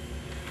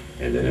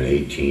 And then in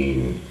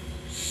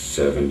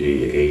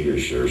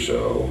 1878 or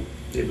so,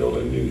 they built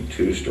a new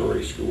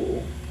 2-story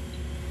school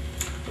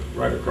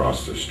right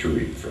across the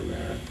street from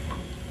that.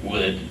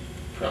 Wood,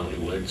 probably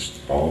woods.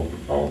 All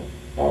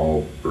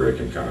brick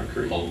and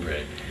concrete. All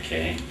brick,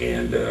 okay.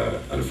 And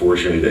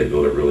unfortunately, they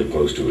built it really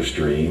close to a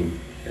stream,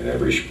 and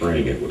every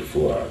spring it would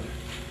flood.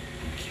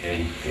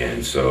 Okay.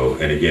 And so,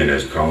 and again,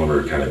 as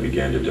Collamer kind of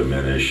began to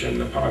diminish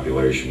and the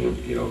population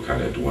would,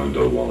 kind of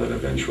dwindle, well, then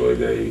eventually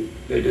they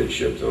did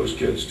ship those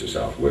kids to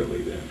South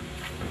Whitley then.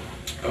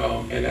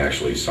 And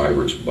actually,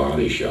 Sybert's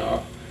Body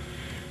Shop,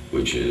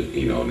 which is,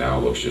 now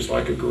looks just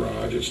like a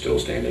garage, it's still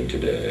standing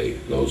today.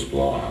 Those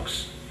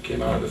blocks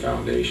came out of the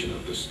foundation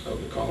of the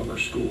Collamer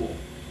School.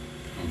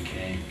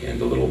 Okay. And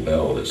the little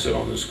bell that sit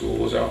on the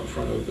school is out in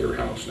front of their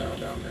house now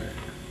down there.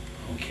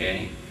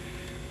 Okay.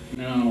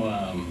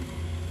 Now,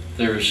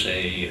 there's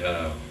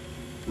a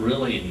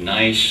really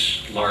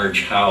nice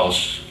large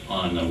house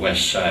on the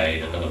west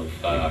side of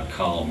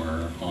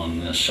Collamer,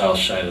 on the south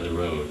side of the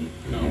road.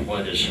 Now,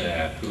 what is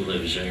that? Who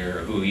lives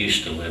there? Who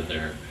used to live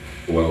there?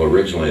 Well,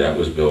 originally that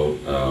was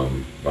built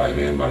by a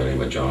man by the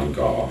name of John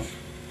Goff,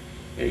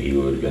 and he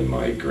would have been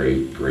my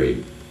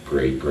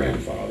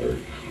great-great-great-grandfather.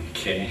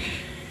 Okay.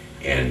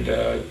 And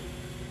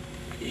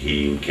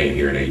he came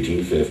here in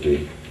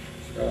 1850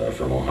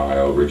 from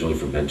Ohio, originally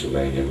from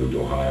Pennsylvania, moved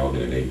to Ohio, and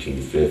then in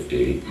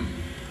 1850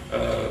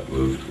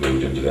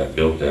 moved into that,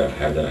 built that,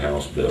 had that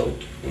house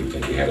built. We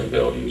think he had it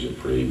built. He was a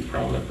pretty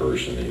prominent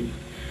person.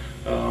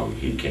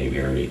 He came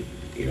here and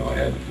I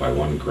had my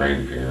one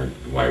grandparent,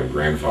 my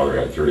grandfather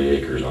had 30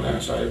 acres on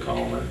that side of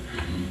Collamer.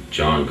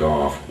 John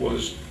Goff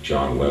was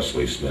John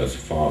Wesley Smith's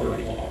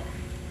father-in-law.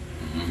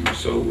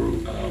 So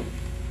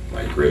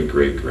my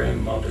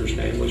great-great-grandmother's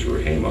name was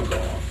Ruhama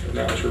Goff, and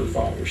that was her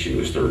father. She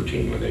was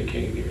 13 when they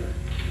came here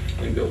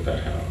and built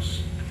that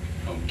house.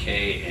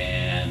 Okay,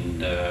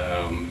 and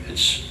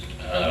it's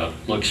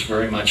looks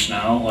very much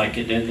now like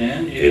it did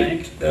then, you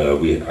think?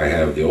 I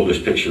have, the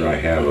oldest picture I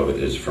have of it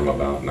is from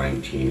about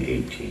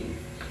 1918.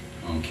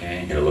 Okay.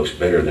 And it looks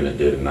better than it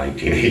did in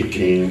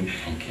 1918.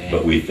 Okay.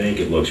 But we think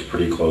it looks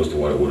pretty close to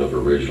what it would have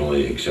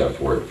originally, except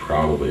for it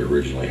probably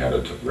originally had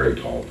a very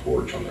tall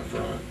porch on the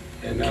front.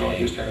 And now it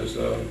just has,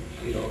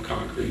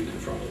 concrete in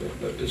front of it,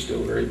 but it's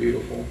still very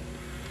beautiful.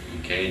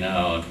 Okay,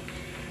 now,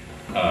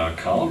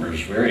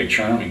 Collamer's a very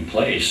charming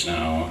place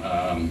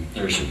now.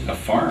 There's a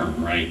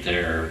farm right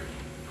there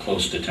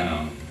close to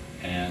town,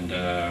 and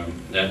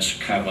that's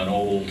kind of an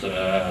old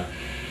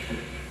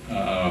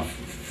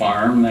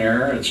farm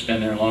there. It's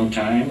been there a long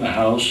time. The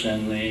house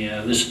and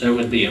that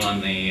would be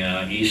on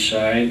the east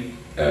side,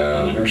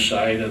 on the north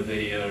side of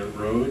the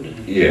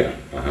road. Yeah,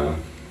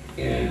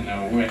 And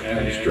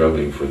I'm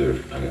struggling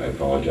I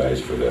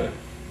apologize for the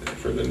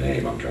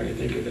name. I'm trying to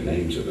think of the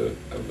names of the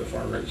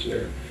farmers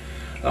there.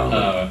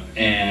 A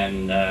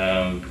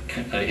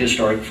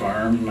historic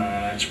farm.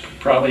 It's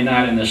probably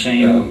not in the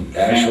same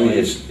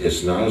actually, family.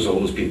 it's not as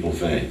old as people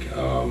think.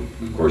 Of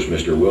course,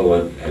 Mr.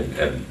 Willett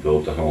had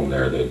built the home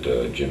there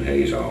that Jim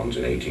Hayes owns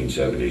in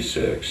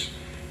 1876,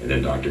 and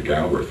then Dr.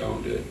 Galbraith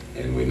owned it.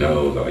 And we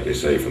know, like I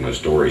say, from the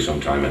story,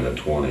 sometime in the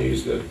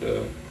 20s that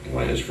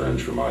one of his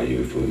friends from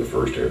IU landed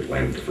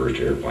the first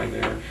airplane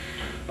there.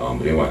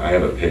 But anyway, I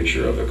have a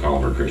picture of the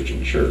Collamer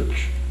Christian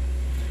Church,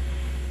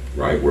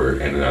 right where,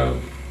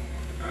 and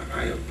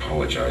I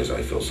apologize,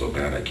 I feel so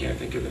bad I can't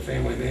think of the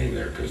family name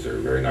there, because they're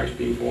very nice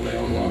people and they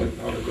own a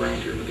lot of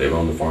ground here. But they've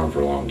owned the farm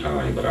for a long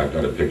time. But I've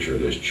got a picture of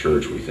this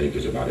church we think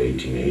is about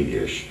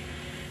 1880-ish,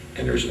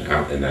 and there's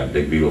and that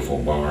big beautiful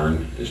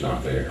barn is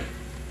not there.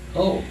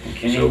 Oh,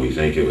 okay. So we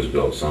think it was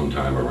built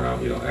sometime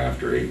around,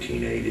 after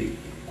 1880.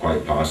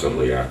 Quite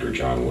possibly after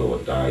John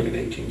Willett died in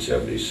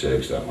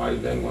 1876. That might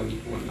have been when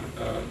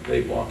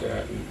they bought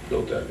that and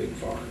built that big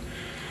farm.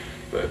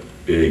 But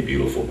big,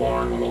 beautiful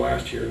barn, one of the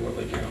last here in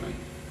Whitley County.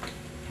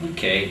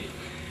 Okay.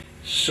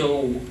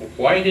 So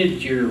why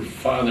did your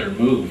father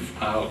move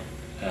out?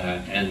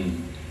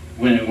 And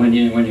when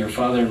your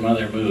father and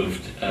mother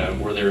moved,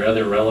 were there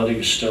other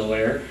relatives still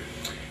there?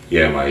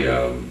 Yeah,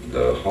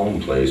 the home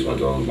place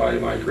was owned by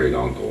my great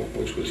uncle,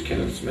 which was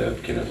Kenneth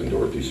Smith, Kenneth and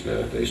Dorothy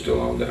Smith. They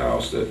still owned the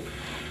house that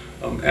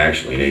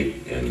actually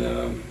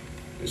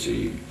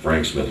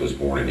Frank Smith was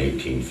born in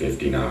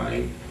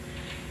 1859.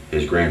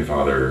 His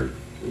grandfather,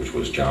 which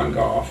was John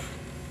Goff,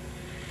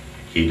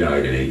 he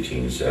died in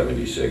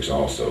 1876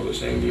 also, the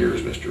same year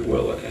as Mr.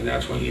 Willett, and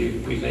that's when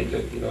we think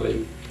that,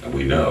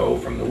 we know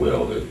from the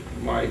will that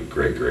my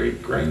third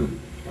great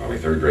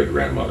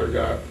grandmother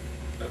got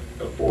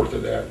a fourth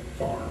of that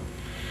farm.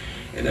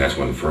 And that's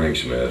when Frank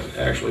Smith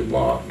actually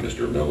bought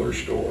Mr. Miller's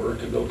store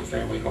and built the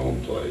family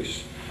home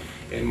place.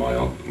 And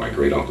my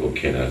great uncle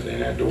Kenneth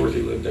and Aunt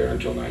Dorothy lived there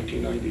until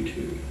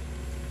 1992.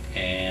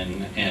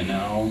 And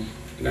now?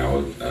 Now,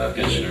 are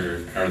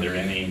there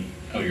any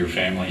of your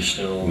family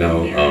still?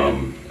 No.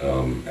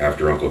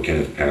 After Uncle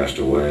Kenneth passed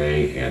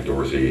away, Aunt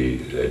Dorothy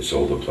had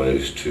sold the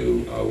place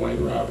to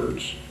Wayne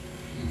Roberts,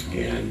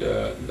 and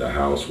the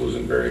house was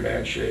in very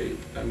bad shape.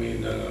 I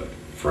mean,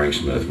 Frank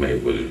Smith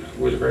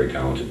was a very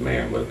talented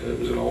man, but it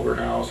was an older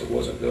house. It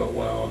wasn't built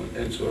well,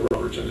 and so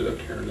Roberts ended up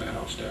tearing the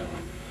house down.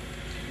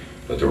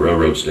 But the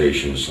railroad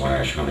station /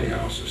 honey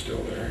house is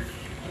still there.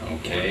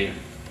 Okay.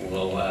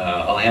 Well,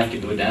 I'll have to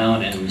go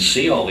down and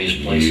see all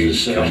these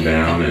places. You come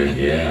down and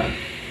yeah.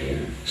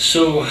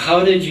 So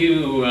how did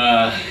you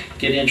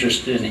get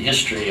interested in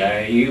history?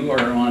 You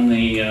are on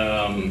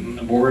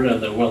the board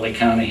of the Whitley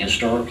County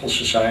Historical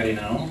Society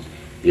now?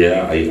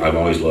 Yeah, I've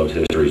always loved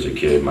history as a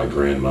kid. My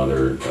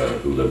grandmother,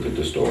 who lived at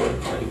the store,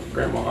 my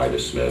grandma Ida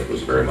Smith,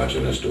 was very much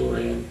an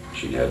historian.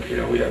 She had,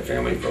 we had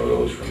family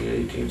photos from the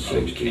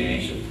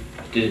 1860s.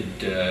 Okay.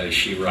 Did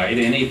she write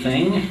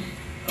anything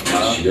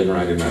about? She didn't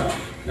write enough.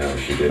 No,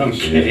 she didn't. Okay.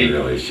 She didn't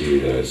really.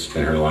 She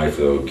spent her life,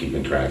 though,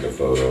 keeping track of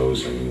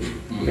photos, and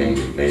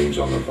names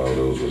on the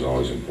photos was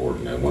always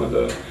important. And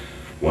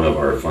one of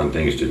our fun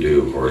things to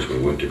do, of course, when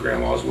we went to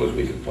Grandma's, was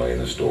we could play in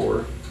the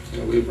store.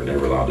 We were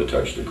never allowed to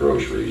touch the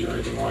groceries or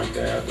anything like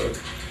that, but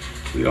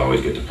we'd always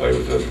get to play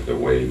with the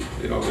weight,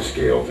 the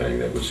scale thing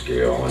that would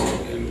scale,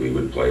 and we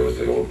would play with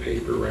the old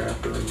paper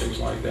wrapper and things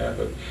like that.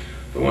 But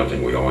the one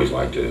thing we always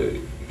liked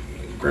to,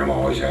 Grandma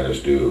always had us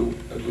do,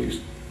 at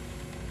least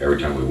every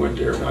time we went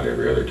there, if not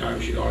every other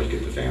time, she'd always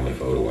get the family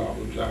photo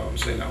albums out and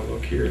say, now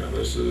look here, now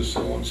this is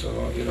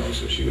so-and-so,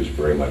 so she was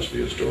very much the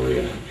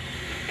historian. And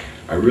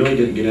I really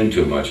didn't get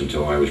into it much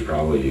until I was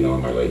probably,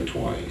 in my late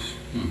 20s.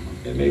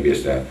 And maybe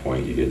it's that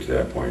point, you get to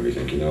that point where you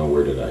think,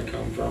 where did I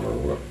come from,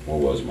 or what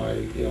was my,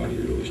 and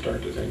you really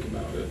start to think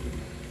about it.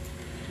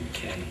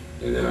 Okay.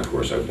 And then, of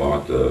course, after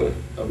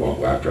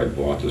I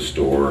bought the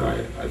store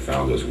and I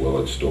found this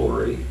Willett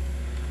story,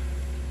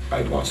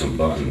 I bought some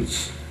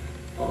buttons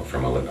on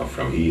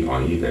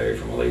eBay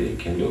from a lady in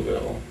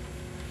Kendallville,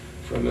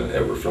 from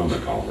the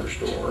Collamer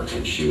store,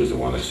 and she was the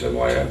one that said,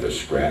 well, I have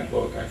this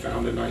scrapbook I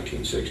found in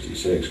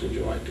 1966. Would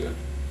you like to?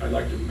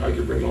 I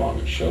could bring it along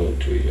and show it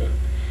to you.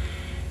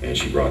 And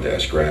she brought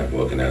that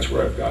scrapbook, and that's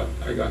where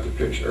I got the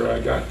picture. I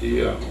got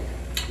the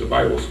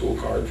Bible school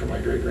card from my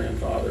great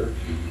grandfather,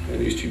 and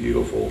these two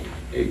beautiful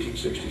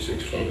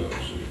 1866 photos.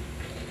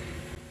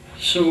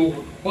 So,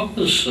 what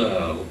was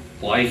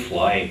life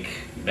like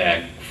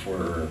back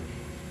for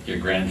your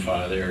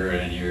grandfather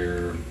and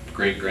your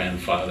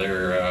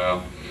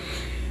great-grandfather?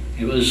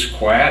 It was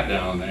quiet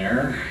down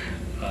there.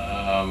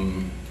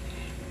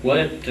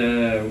 What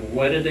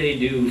did they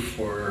do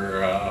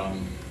for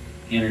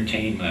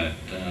entertainment?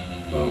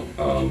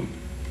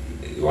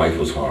 Life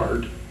was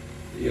hard,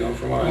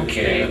 from what I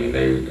understand. I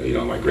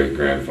mean, my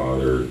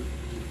great-grandfather,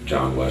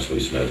 John Wesley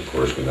Smith, of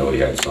course, we know he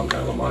had some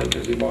kind of money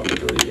because he bought the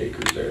 30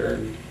 acres there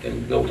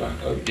and built a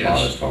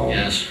modest home.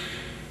 Yes.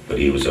 But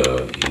he was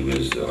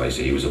like I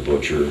say, he was a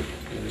butcher,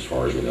 and as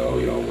far as we know,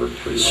 worked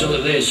pretty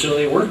hard. So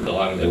they worked a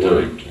lot of the time.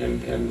 Worked,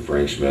 and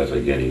Frank Smith,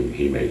 again,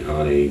 he made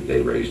honey,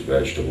 they raised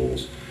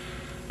vegetables.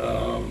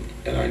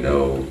 And I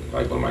know,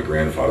 like when my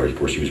grandfather, of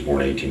course, he was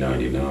born in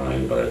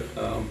 1899, but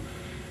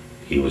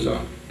he was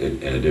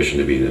in addition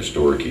to being a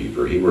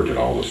storekeeper, he worked at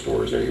all the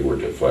stores there. He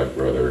worked at Fleck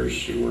Brothers,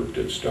 he worked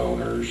at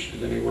Stoner's,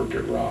 and then he worked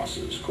at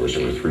Ross's. Of course,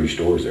 there were 3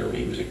 stores there when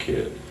he was a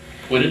kid.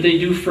 What did they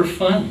do for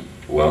fun?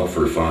 Well,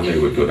 for fun, they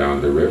would go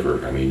down to the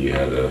river. I mean, you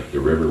had the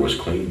river was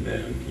clean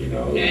then,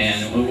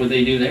 And what would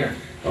they do there?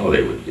 Oh,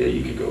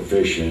 you could go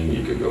fishing,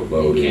 you could go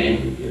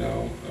boating,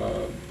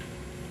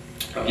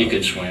 You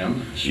could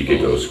swim. You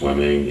could go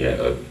swimming,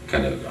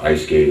 kind of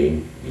ice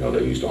skating.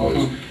 They used to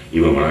always,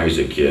 even when I was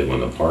a kid, when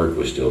the park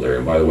was still there.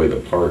 And by the way, the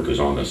park was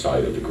on the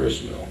side of the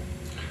grist mill.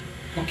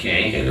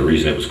 Okay. And the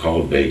reason it was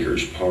called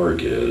Baker's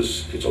Park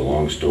is, it's a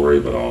long story,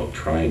 but I'll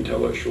try and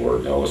tell it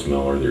short. Ellis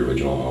Miller, the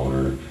original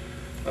owner,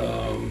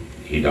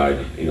 he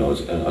died, you know,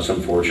 it's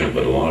unfortunate,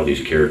 but a lot of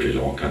these characters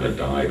all kind of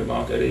died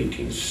about that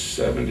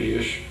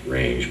 1870-ish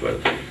range. But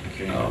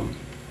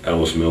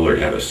Ellis Miller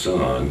had a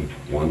son,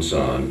 one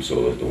son,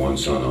 so the one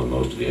son owned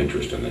most of the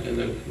interest in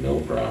the mill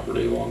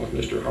property along with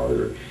Mr.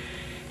 Harder.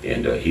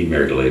 And he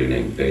married a lady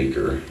named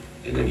Baker,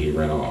 and then he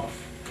ran off.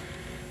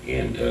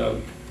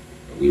 And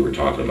we were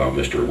talking about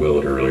Mr.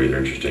 Willett earlier. The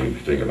interesting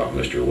thing about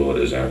Mr.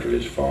 Willett is after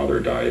his father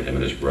died, him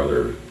and his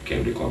brother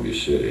came to Columbia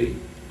City,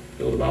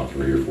 built about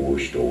 3 or 4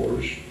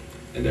 stores.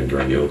 And then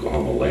during the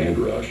Oklahoma land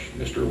rush,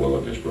 Mr.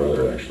 Willett and his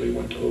brother actually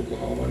went to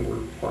Oklahoma and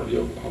were part of the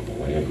Oklahoma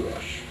land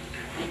rush.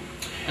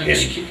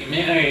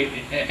 May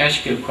I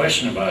ask you a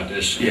question about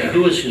this? Yeah.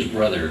 Who was his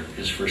brother,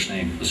 his first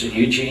name? Was it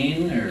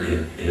Eugene,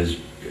 or?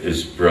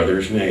 His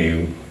brother's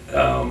name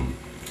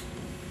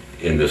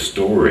in the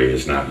story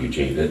is not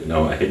Eugene.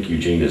 No, I think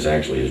Eugene is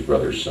actually his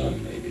brother's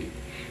son, maybe.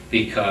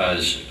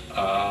 Because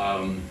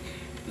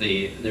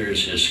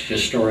there's this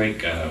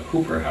historic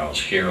Hooper House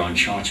here on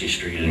Chauncey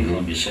Street in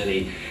Columbia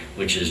City,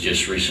 which has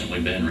just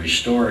recently been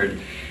restored,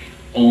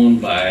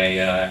 owned by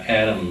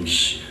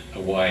Adams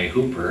Y.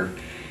 Hooper.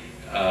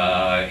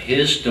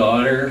 His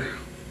daughter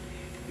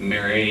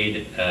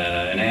married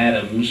an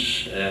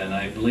Adams, and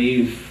I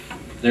believe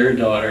their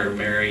daughter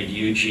married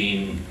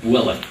Eugene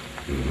Willett.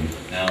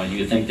 Now, do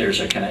you think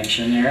there's a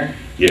connection there?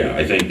 Yeah,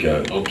 I think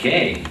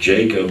okay.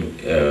 Jacob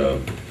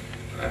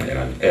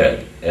and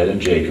Ed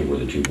and Jacob were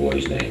the 2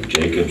 boys' names.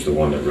 Jacob's the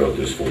one that wrote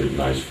this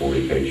nice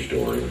 40-page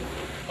story,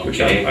 which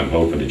I'm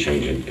hoping to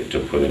change it to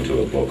put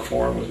into a book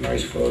form with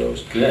nice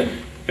photos. Good.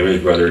 Him and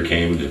his brother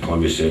came to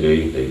Columbia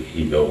City.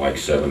 He built like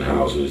 7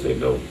 houses. They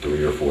built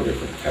 3 or 4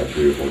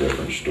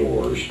 different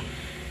stores.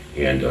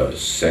 And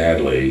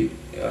sadly,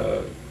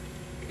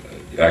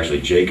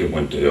 actually Jacob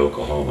went to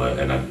Oklahoma.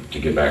 And to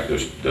get back to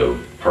the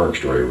park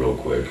story real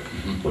quick,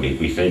 when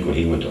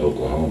he went to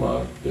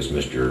Oklahoma, this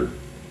Mr.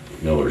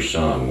 Miller's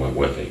son went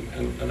with him,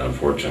 and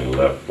unfortunately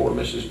left poor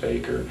Mrs.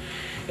 Baker.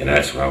 And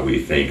that's how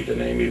we think the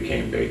name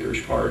became Baker's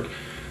Park.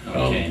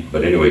 Okay.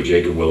 But anyway,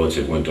 Jacob Willits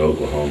had went to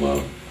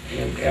Oklahoma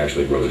and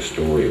actually wrote a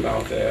story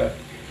about that.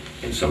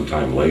 And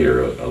sometime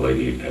later, a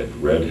lady had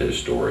read his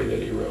story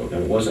that he wrote.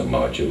 And it wasn't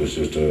much. It was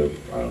just a,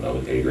 I don't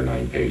know, 8 or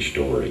 9 page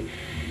story.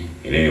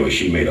 And anyway,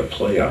 she made a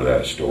play out of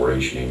that story,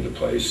 and she named the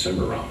play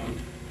Cimarron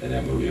in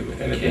that movie.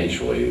 And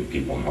eventually,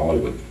 people in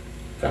Hollywood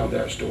found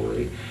that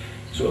story.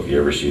 So if you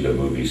ever see the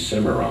movie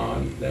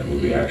Cimarron, that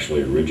movie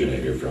actually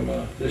originated from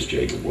this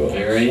Jacob Willits.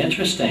 Very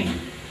interesting.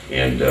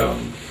 And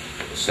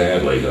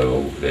sadly,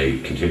 though, they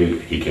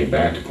continued. He came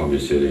back to Columbia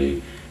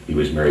City. He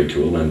was married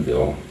to a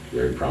Linville,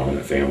 very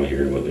prominent family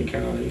here in Whitley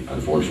County.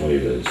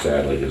 Unfortunately,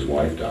 sadly, his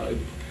wife died.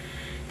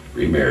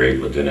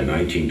 Remarried, but then in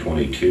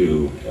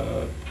 1922,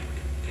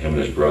 him and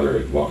his brother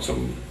had bought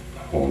some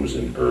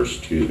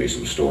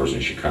some stores in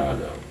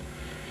Chicago.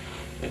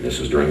 And this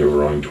was during the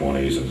Roaring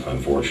 20s, and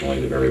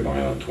unfortunately, the very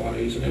violent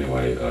 20s. And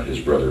anyway, his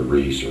brother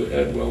Reese, or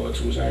Ed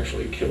Willits, was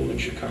actually killed in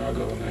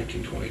Chicago in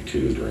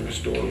 1922 during a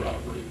store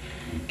robbery.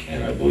 Okay.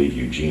 And I believe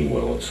Eugene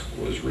Willits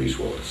was Reese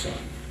Willits' son.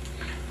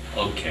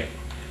 Okay.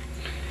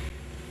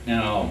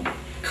 Now,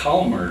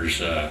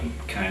 Collamer's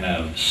kind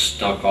of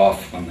stuck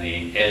off on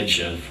the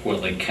edge of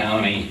Whitley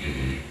County.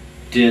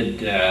 Did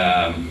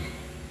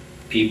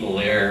people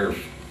there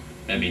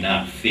maybe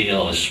not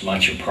feel as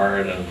much a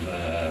part of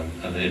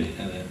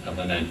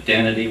an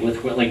identity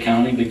with Whitley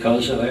County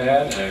because of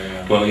that?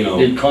 Or, well, you know,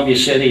 did Columbia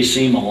City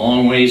seem a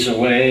long ways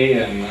away?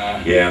 And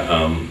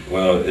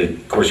well,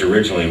 of course,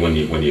 originally when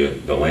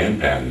the land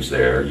patents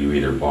there, you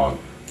either bought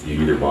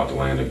the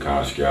land in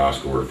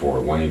Kosciuszko or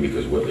Fort Wayne,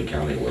 because Whitley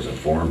County wasn't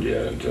formed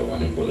yet until, I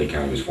think Whitley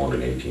County was formed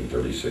in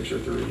 1836 or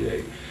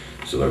 38.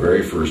 So the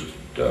very first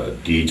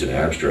deeds and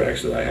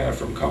abstracts that I have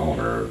from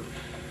Collamer,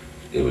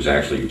 it was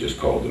actually just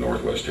called the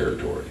Northwest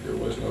Territory. There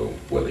was no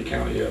Whitley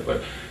County yet.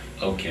 But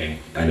okay,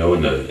 I know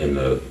in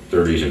the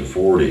 30s and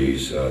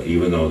 40s,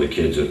 even though the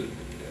kids,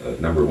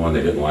 number one,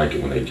 they didn't like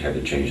it when they had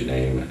to change the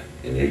name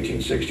in the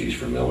 1860s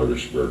from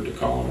Millersburg to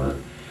Collamer,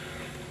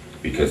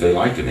 because they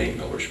liked the name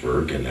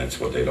Millersburg, and that's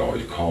what they'd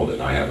always called it.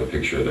 And I have a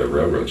picture of the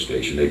railroad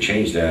station. They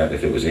changed that.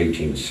 If it was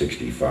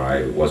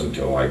 1865, it wasn't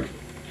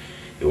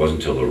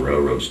until the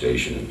railroad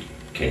station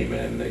came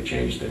in, they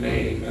changed the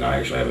name. And I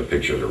actually have a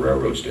picture of the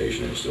railroad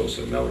station, and it still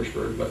said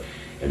Millersburg. But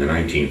in the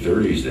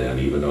 1930s then,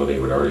 even though they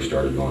had already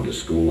started going to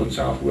school in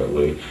South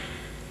Whitley,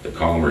 the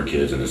Collamer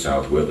kids and the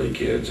South Whitley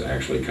kids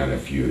actually kind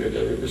of feuded.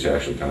 It was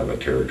actually kind of a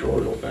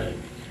territorial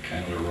thing.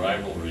 Kind of a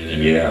rivalry there.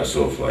 Yeah,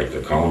 so if like the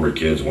Collamer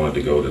kids wanted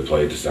to go to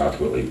play at the South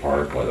Whitley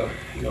Park, while the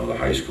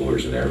high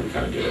schoolers in there would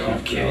kind of get it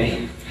off.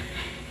 Okay.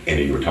 And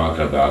you were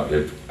talking about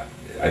that.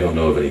 I don't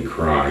know of any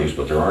crimes,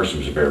 but there are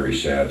some very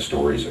sad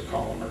stories of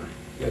Collamer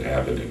that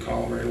happened in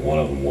Collamer, and one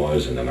of them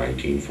was in the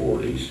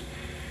 1940s.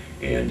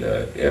 And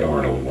Ed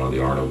Arnold, one of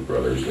the Arnold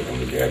brothers that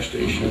owned the gas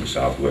station in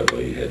South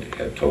Whitley,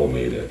 had told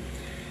me that,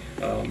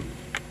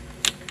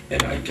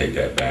 and I take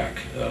that back.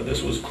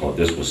 This was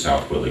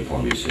South Whitley,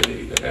 Columbia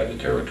City, that had the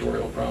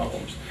territorial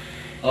problems.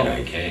 Oh,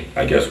 okay.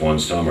 I guess one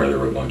summer there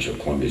were a bunch of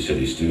Columbia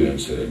City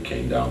students that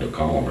came down to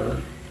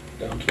Collamer,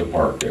 down to the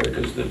park there,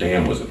 because the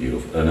dam was a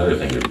beautiful, another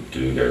thing to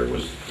do there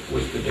was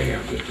the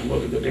dam, just to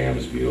look at the dam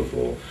is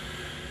beautiful.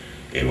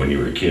 And when you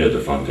were a kid, the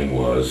fun thing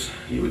was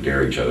you would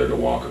dare each other to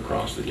walk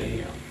across the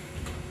dam.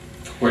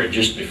 Where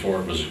just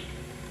before it was,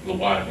 the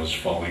water was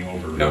falling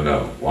over?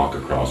 No, walk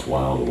across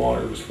while the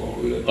water was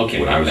flowing. Okay.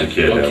 When I was a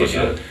kid, that okay, was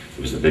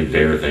it was a big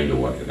dare thing to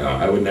walk. Now,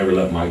 I would never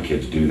let my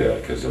kids do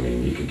that, because, I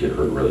mean, you could get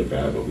hurt really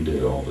bad, but we did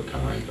it all the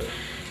time. But,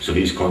 so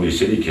these Columbia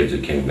City kids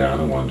that came down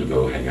and wanted to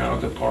go hang out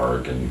at the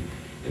park, and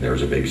there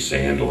was a big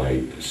sand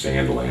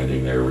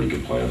landing there where you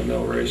could play on the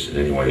mill race. And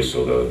anyway,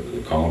 so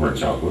the Collamer and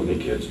South Whitley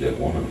kids didn't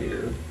want them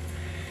here.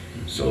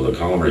 So the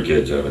Collamer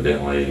kids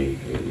evidently,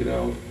 you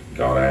know,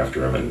 got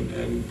after him,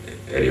 and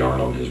Eddie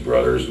Arnold and his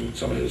brothers and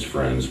some of his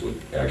friends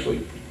would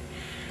actually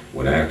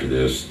went after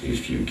these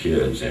few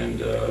kids.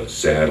 And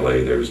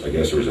sadly, I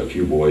guess there was a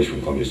few boys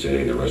from Columbia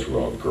City, and the rest were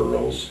all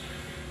girls.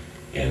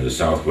 And the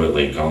South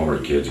Whitley and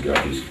Collamer kids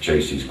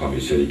chased these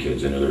Columbia City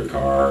kids into their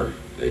car.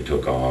 They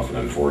took off, and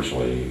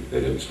unfortunately,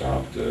 they didn't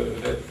stop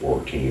at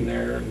 14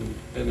 there, and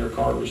their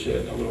car was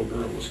hit, and a little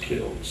girl was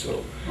killed.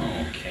 So,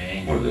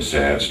 okay. One of the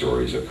sad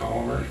stories of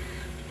Collamer.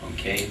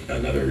 Okay.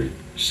 Another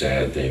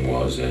sad thing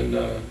was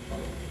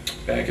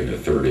back in the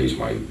 30s,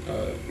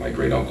 my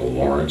great uncle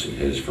Lawrence and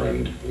his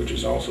friend, which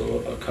is also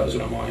a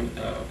cousin of mine,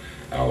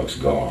 Alex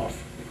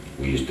Goff,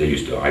 they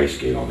used to ice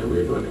skate on the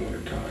river in the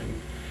wintertime.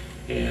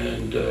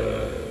 And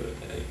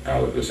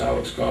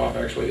Alex Goff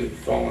actually had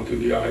fallen through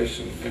the ice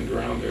and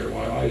drowned there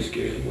while ice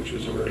skating, which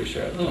was a very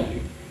sad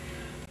thing.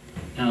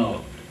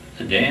 Now,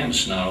 the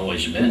dam's not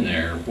always been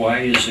there. Why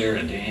is there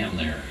a dam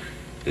there?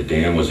 The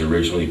dam was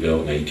originally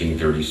built in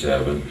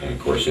 1837, and of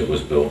course it was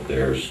built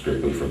there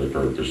strictly for the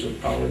purpose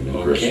of powering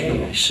the grist mill.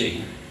 Okay, I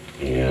see.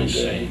 And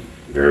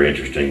very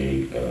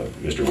interesting,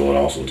 Mr. Willett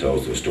also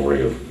tells the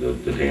story of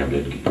the dam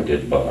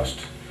did bust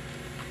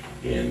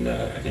in,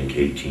 I think,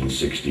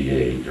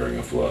 1868 during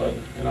a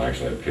flood, and I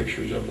actually have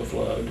pictures of the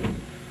flood.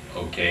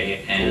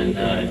 Okay,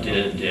 and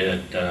did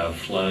it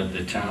flood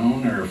the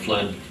town or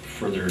flood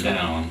further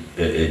down?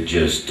 It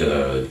just,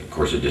 of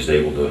course, it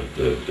disabled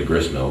the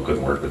grist mill,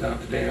 couldn't work without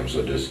the dam,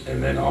 so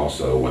and then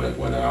also when it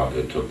went out,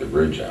 it took the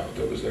bridge out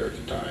that was there at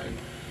the time.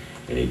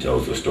 And he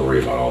tells the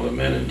story about all the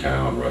men in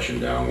town rushing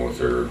down with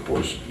their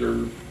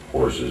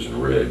horses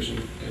and rigs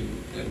and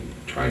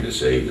trying to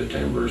save the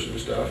timbers and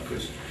stuff.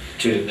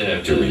 To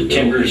the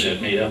timbers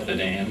that made up the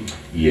dam?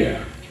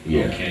 Yeah.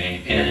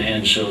 Okay,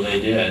 and so they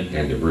did.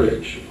 And the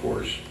bridge, of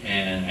course.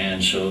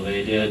 And so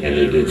they did. And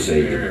they did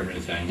save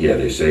everything. Yeah,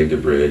 they saved the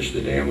bridge.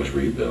 The dam was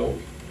rebuilt.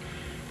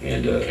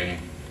 And okay.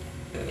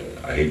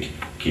 I hate to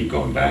keep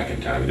going back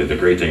in time. The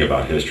great thing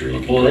about history,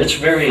 you can well, it's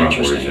very frontwards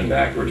interesting and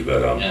backwards.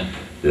 But yeah.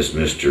 This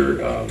Mr.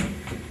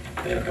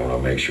 And I want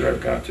to make sure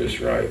I've got this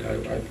right,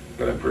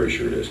 but I'm pretty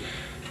sure it is.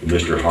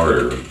 Mr.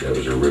 Harder, that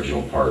was the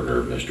original partner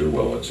of Mr.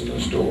 Willett's in the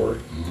store.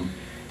 Mm-hmm.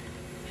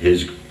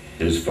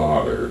 His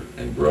father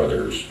and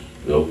brothers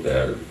built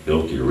the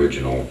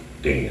original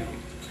dam.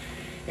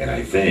 And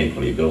I think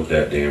when he built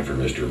that dam for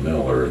Mr.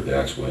 Miller,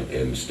 that's when,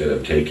 instead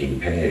of taking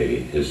pay,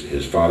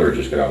 his father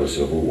just got out of the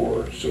Civil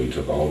War, so he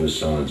took all of his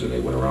sons and they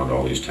went around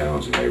all these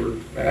towns, and they were,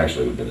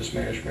 actually it would have been a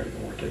Spanish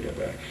American War, take that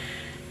back.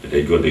 But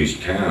they'd go to these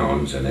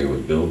towns and they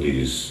would build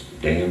these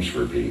dams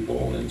for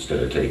people, and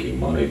instead of taking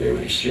money, they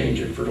would exchange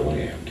it for the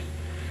land.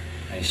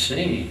 I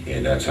see.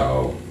 And that's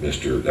how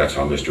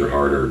Mr.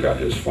 Harder got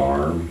his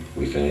farm,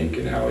 we think,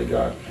 and how he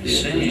got the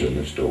interest in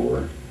the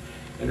store.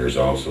 And there's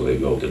also, they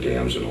built the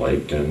dams in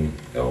Laketon,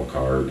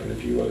 Elkhart, and a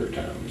few other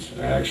towns.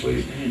 And I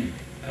actually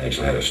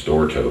had a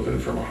store token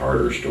from a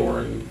Harder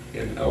store in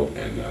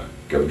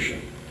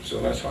Goshen.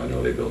 So that's how I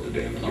know they built the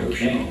dam in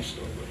Goshen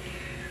also.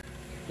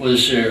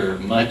 Was there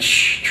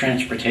much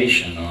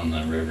transportation on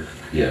the river?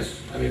 Yes,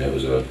 I mean, it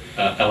was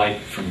like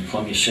from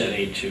Columbia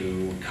City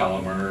to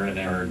Collamer, and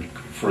or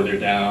further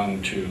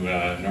down to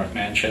North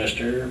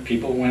Manchester.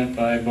 People went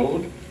by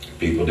boat?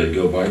 People did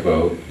go by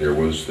boat. There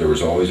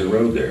was always a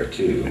road there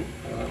too.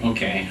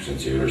 Okay.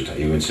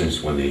 Even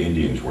since when the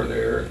Indians were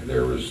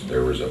there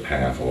was a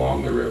path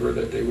along the river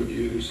that they would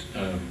use.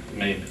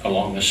 Maybe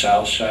along the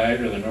south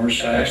side or the north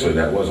side? Actually,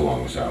 that was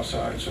along the south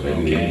side, so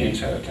maybe the Indians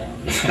had a town.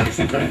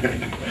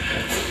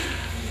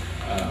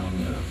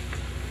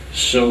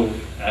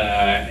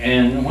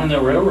 And when the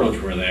railroads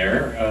were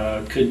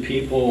there, could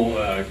people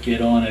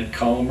get on at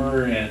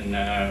Collamer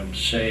and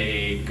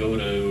say go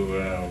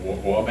to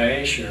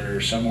Wabash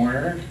or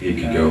somewhere? You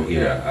could go,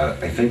 yeah.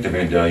 I think the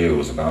Vandalia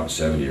was about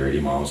 70 or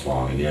 80 miles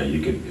long, and yeah,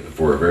 you could,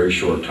 for a very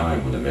short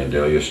time when the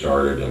Vandalia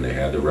started and they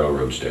had the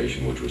railroad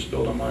station, which was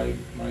built on my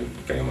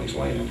family's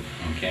land.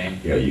 Okay.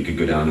 Yeah, you could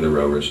go down to the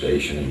railroad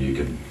station and you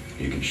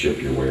could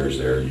ship your wares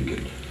there. You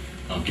could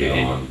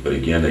get on, but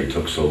again, they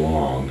took so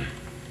long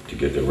to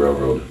get the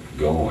railroad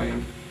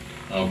going.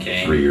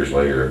 Okay. 3 years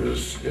later,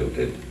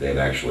 it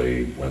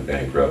actually went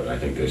bankrupt. I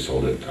think they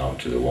sold it out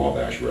to the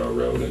Wabash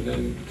Railroad and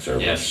then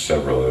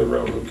several other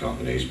railroad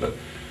companies. But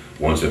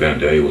once the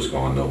Vandalia was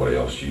gone, nobody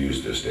else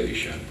used the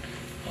station.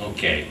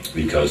 Okay.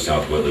 Because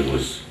South Whitley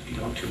was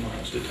 2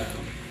 miles to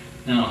town.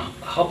 Now,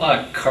 how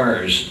about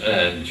cars?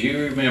 Do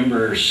you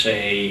remember,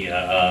 say,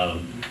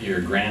 your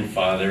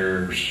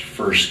grandfather's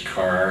first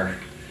car,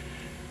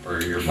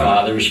 or your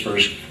father's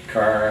first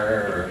car?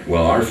 Or...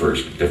 Well,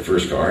 the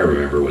first car I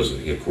remember was,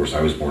 of course,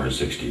 I was born in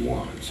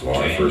 '61, so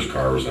Okay. our first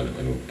car was,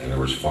 and there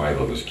was 5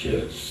 of us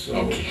kids. So,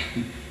 Okay.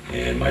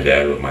 and my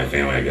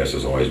family, I guess,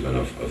 has always been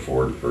a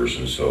Ford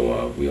person,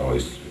 so we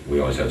always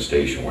had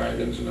station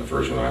wagons, and the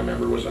first one I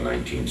remember was a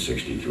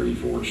 1963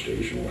 Ford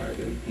station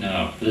wagon.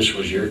 Now, this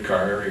was your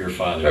car or your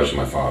father's? That was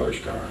my father's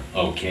car.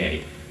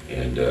 Okay.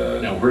 And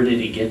Now, where did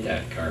he get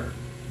that car?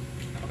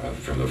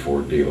 from the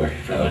Ford dealer.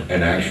 From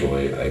And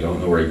actually, I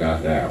don't know where he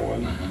got that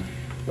one.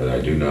 But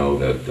I do know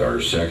that our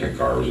second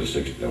car was I was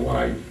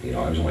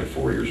only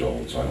 4 years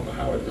old, so I don't know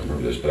how I remember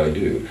this, but I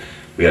do.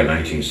 We had a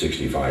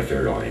 1965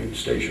 Fairlane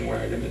station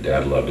wagon, and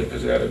Dad loved it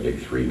because it had a big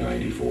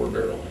 394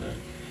 barrel in it.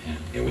 Yeah.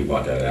 And we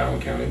bought that at Allen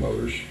County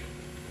Motors.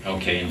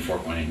 Okay, in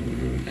Fort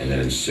Wayne. And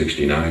then in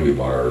 '69, we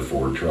bought our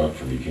Ford truck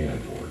from Buchanan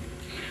Ford.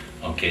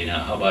 Okay, now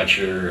how about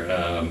your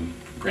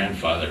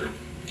grandfather?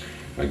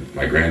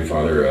 My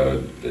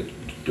grandfather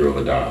drove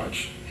a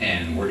Dodge.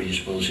 And where do you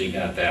suppose he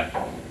got that?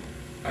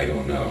 I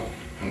don't know.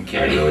 Okay.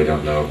 I really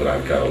don't know, but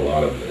I've got a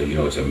lot of,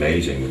 it's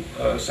amazing.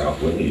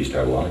 South Whitley used to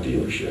have a lot of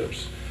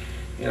dealerships.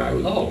 And I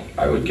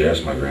would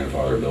guess my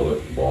grandfather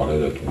bought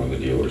it at one of the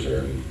dealers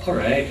there All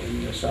right.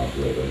 in South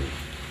Whitley.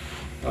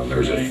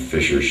 There's Right. a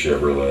Fisher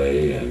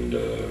Chevrolet and,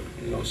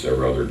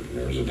 several other,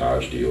 there's a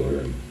Dodge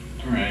dealer. And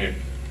All right.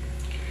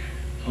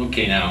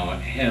 Okay, now,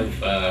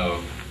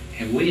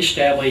 have we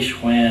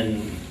established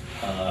when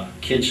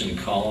kids in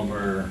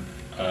Collamer,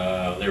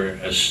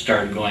 they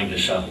started going to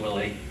South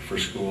Whitley for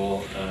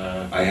school?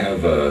 I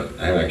have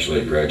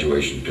actually a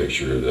graduation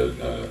picture that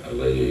a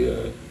lady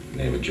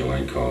named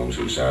Joanne Combs,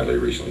 who sadly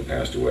recently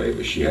passed away,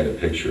 but she had a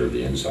picture of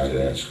the inside of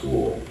that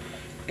school,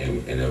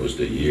 and it was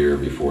the year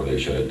before they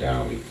shut it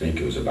down. We think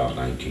it was about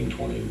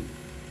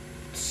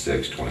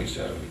 1926,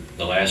 27.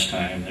 The last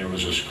time there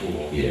was a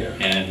school. Yeah.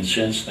 And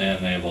since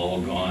then, they've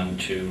all gone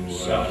to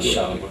South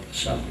South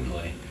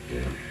Whitley.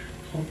 Yeah.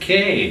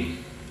 Okay.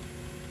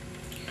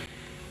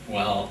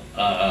 Well,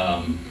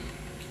 I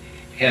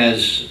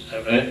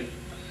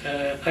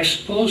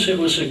suppose it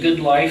was a good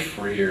life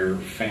for your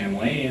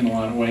family in a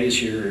lot of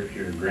ways, your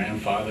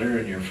grandfather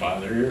and your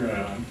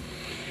father.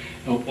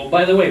 Well,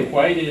 by the way,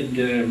 why did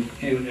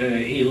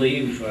he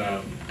leave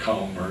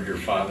Collamer, your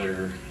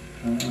father?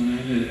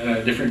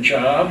 A different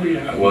job?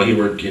 Well, he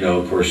worked,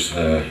 of course,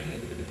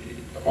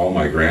 all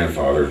my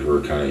grandfathers were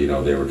kind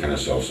of, they were kind of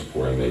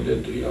self-supporting. They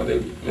did, they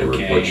were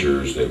Okay.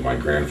 butchers. My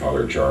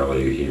grandfather,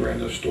 Charlie, he ran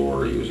the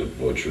store. He was a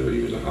butcher.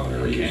 He was a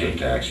hunter. He was Okay. a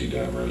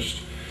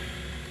taxidermist.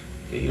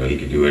 He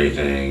could do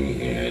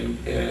anything.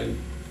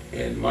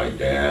 And my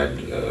dad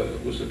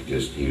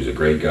he was a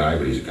great guy,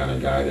 but he's the kind of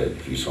guy that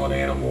if you saw an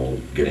animal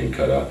getting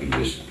cut up, he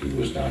was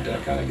not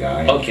that kind of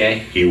guy.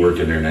 Okay. He worked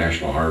in their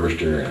National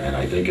Harvester, and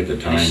I think at the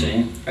time,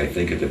 see. it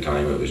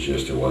was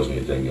just there wasn't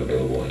anything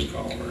available in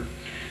Collamer.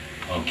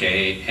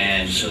 Okay,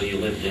 and so you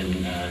lived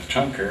in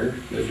Tunker.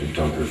 Lived in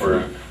Tunker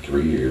for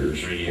 3 years.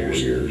 3 years.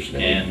 4 years.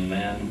 And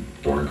then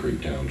Thorn Creek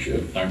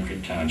Township. Thorn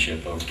Creek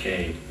Township,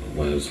 okay.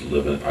 I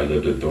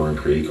lived at Thorn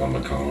Creek on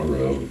McConnell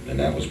Road, and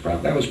that was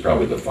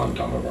probably the fun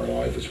time of our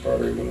life. It's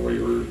probably when we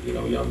were,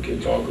 young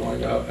kids all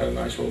growing up, had a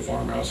nice little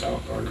farmhouse out in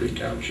Thorn Creek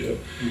Township.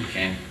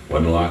 Okay.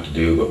 Wasn't a lot to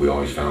do, but we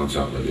always found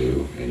something to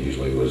do, and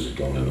usually it was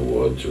going in the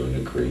woods or in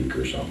the creek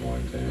or something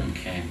like that.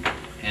 Okay.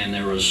 And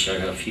there was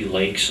a few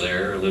lakes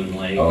there, Loon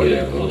Lake, Oh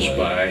yeah, close Loon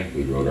by. Lake.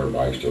 We rode our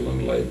bikes to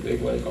Loon Lake,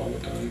 Big Lake all the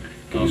time.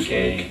 Goose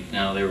Okay. Lake.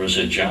 Now there was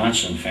a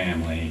Johnson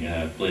family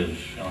lived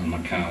on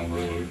McConnell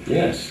Road.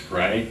 Yes.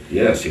 Right?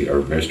 Yes,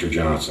 or Mr.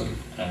 Johnson.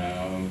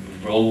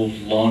 Old,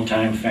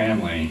 long-time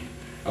family.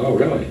 Oh,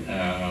 really?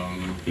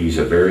 He's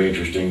a very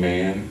interesting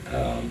man,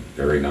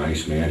 very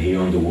nice man. He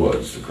owned the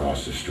woods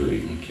across the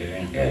street.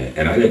 Okay.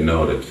 And I didn't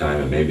know it at the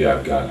time, and maybe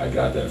I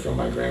got that from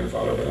my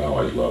grandfather, but I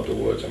always loved the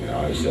woods. I mean,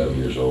 I was 7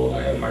 years old,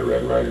 I had my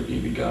Red Ryder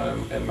BB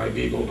gun and my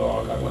Beagle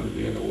dog. I wanted to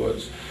be in the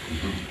woods.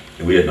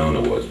 And we didn't own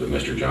the woods, but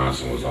Mr.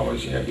 Johnson was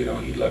always, he'd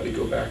let me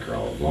go back there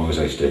as long as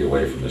I stayed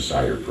away from the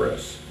cider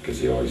press, because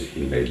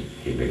he made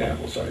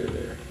apple cider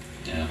there.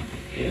 Yeah.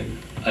 And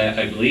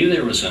I believe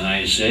there was an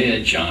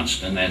Isaiah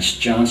Johnston, that's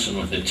Johnson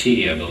with a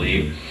T, I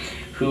believe,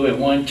 who at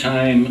one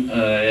time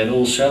at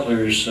Old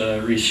Settlers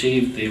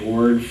received the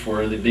award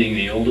for being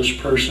the oldest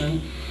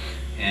person,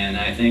 and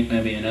I think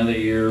maybe another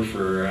year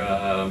for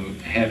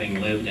having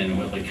lived in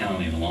Whitley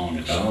County the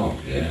longest. Oh,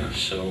 yeah.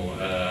 So,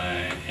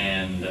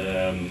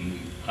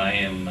 I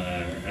am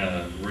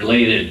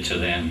related to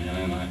them,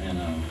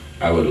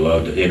 I would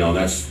love to,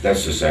 that's the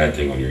sad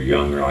thing when you're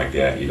younger like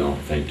that, you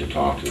don't think to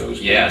talk to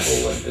those Yes.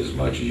 people as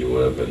much as you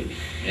would, but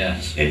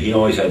Yes. and he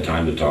always had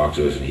time to talk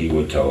to us, and he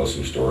would tell us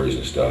some stories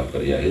and stuff,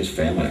 but yeah, his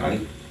family, I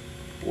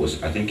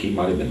think he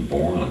might have been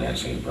born on that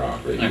same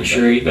property. I'm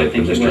sure I think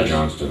he Mr. was.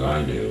 Johnston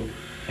I knew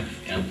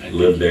I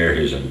lived there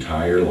his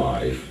entire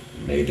life,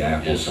 made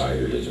apple Yes.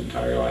 cider his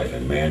entire life,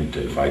 and man,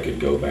 if I could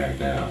go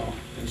back now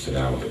and sit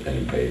down with a pen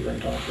and paper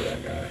and talk to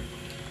that guy.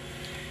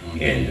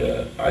 Okay.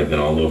 And I've been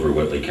all over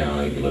Whitley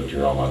County, lived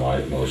here all my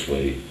life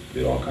mostly,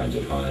 did all kinds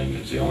of hunting.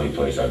 It's the only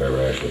place I've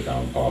ever actually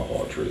found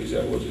pawpaw trees.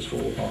 That woods is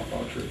full of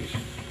pawpaw trees.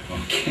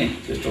 Okay.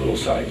 Just a little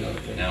side note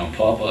there. Now,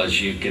 pawpaws,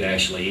 you could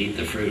actually eat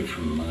the fruit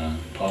from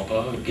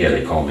pawpaw? Yeah,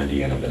 they call them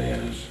Indiana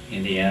bananas.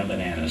 Indiana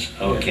bananas,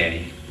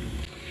 okay.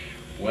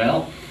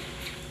 Well,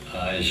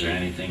 is there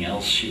anything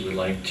else you would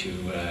like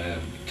to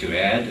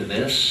add to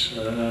this?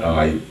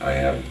 I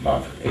have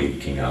about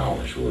 18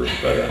 hours worth,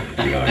 but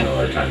you know, I know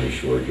our time is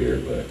short here,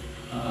 but.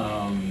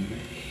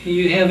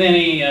 You have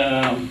any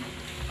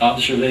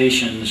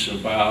observations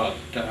about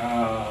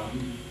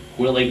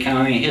Whitley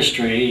County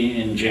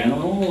history in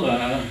general?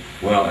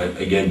 Well,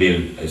 again,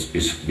 it's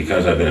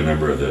because I've been a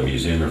member of the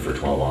museum for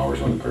 12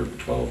 hours, or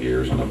 12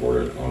 years on the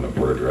board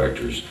of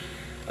directors.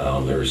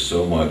 There's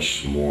so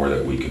much more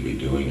that we could be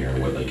doing here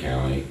in Whitley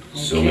County.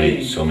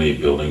 Okay. So many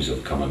buildings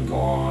have come and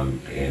gone,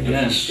 and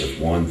Yes. if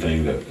one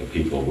thing that the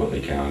people of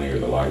Whitley County or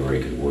the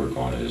library could work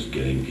on is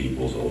getting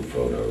people's old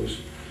photos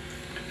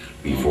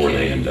before Okay.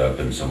 they end up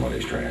in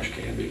somebody's trash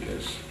can,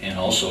 because And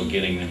also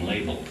getting them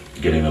labeled.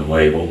 getting them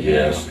labeled,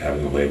 Yeah. yes,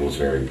 having them labeled is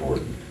very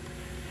important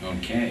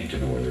Okay. to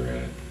know where they're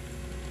at.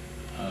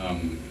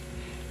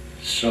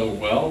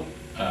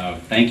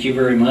 Thank you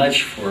very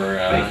much for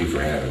Thank you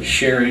for having me.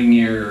 sharing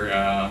your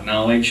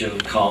knowledge of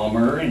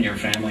Collamer and your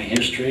family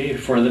history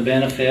for the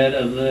benefit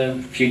of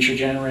the future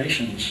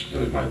generations. It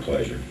was my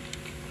pleasure.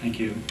 Thank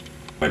you.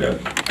 I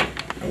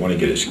want to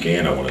get it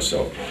scanned. I want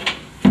to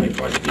make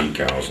like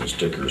decals and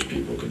stickers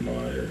people could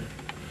buy.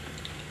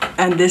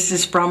 And this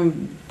is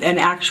from an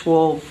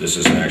actual, This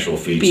is an actual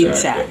feed Feed sack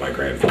sack. that my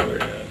grandfather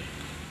had.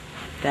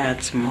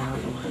 that's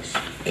marvelous.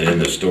 And in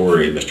the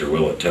story, Mr.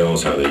 Willett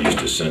tells how they used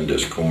to send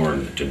us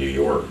corn to New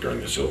York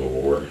during the Civil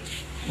War.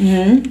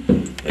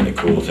 Mm-hmm. And the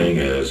cool thing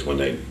is, on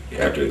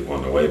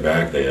the way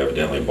back, they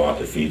evidently bought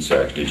the feed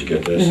sacks. Did you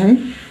get this?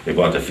 Mm-hmm. They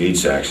bought the feed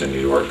sacks in New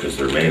York because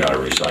they're made out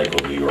of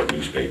recycled New York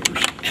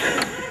newspapers.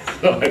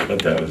 So I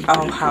thought that was pretty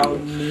Oh, how cool.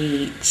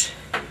 neat.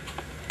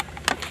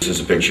 This is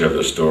a picture of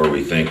the store,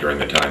 we think, during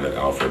the time that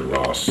Alfred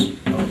Ross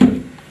owned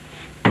it.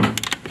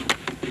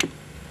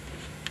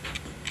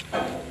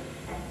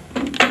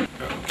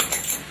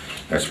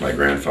 That's my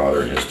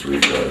grandfather and his three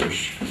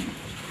brothers.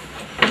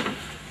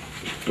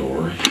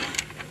 Door.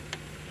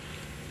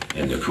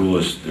 And the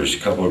coolest, there's a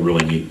couple of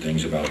really neat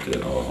things about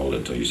this. I'll hold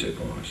it till you say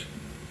pause.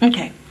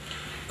 Okay.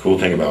 Cool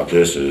thing about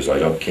this is, I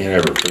can't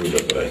ever prove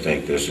it, but I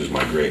think this is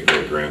my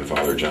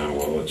great-great-grandfather, John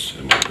Willits,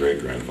 and my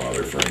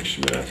great-grandfather, Frank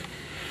Smith.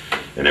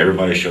 And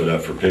everybody showed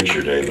up for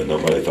picture day, but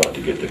nobody thought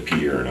to get the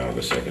pea urn out of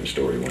the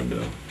second-story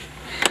window.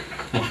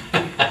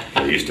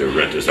 They used to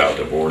rent this out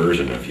to boarders,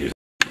 and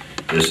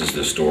this is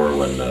the store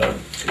when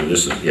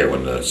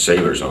the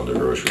sailors owned the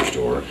grocery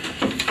store.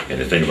 And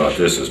the thing about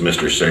this is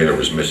Mr. Sailor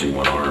was missing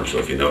one arm, so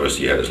if you notice,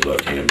 he had his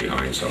left hand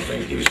behind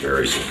something. He was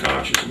very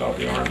subconscious about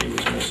the arm he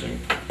was missing.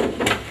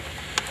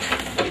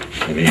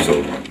 And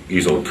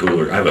these old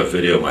coolers, I have a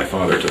video, my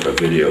father took a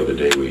video the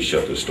day we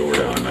shut the store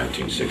down in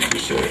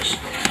 1966.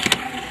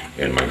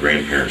 And my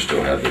grandparents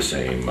still had the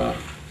same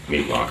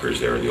meat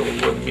lockers there, the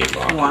old wooden meat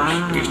lockers.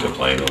 Wow. We used to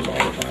play those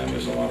all the time. It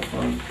was a lot of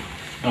fun.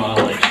 Oh,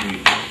 I'll let you.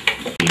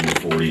 In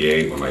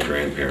 1948, when my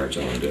grandparents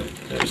owned it,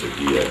 that was a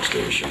DX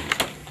station.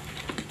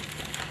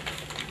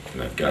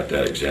 And I've got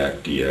that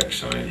exact DX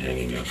sign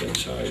hanging up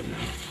inside now.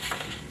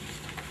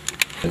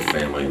 The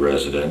family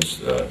residence.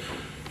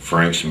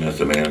 Frank Smith,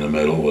 the man in the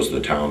middle, was the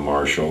town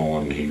marshal,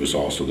 and he was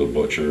also the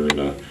butcher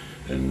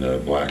and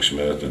the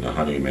blacksmith and the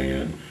honey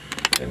man.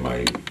 And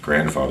my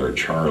grandfather,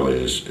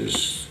 Charlie,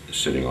 is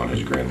sitting on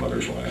his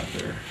grandmother's lap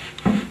there.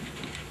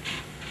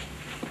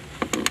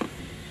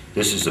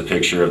 This is a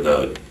picture of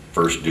the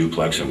first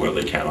duplex in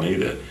Whitley County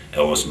that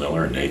Ellis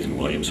Miller and Nathan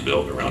Williams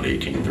built around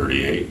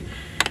 1838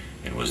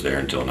 and was there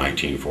until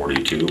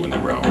 1942 when the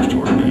Browers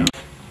tore it down.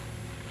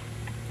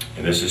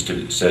 And this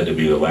is said to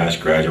be the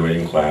last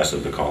graduating class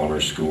of the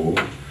Collamer School,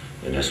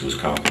 and this was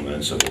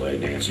compliments of the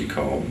late Nancy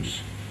Combs.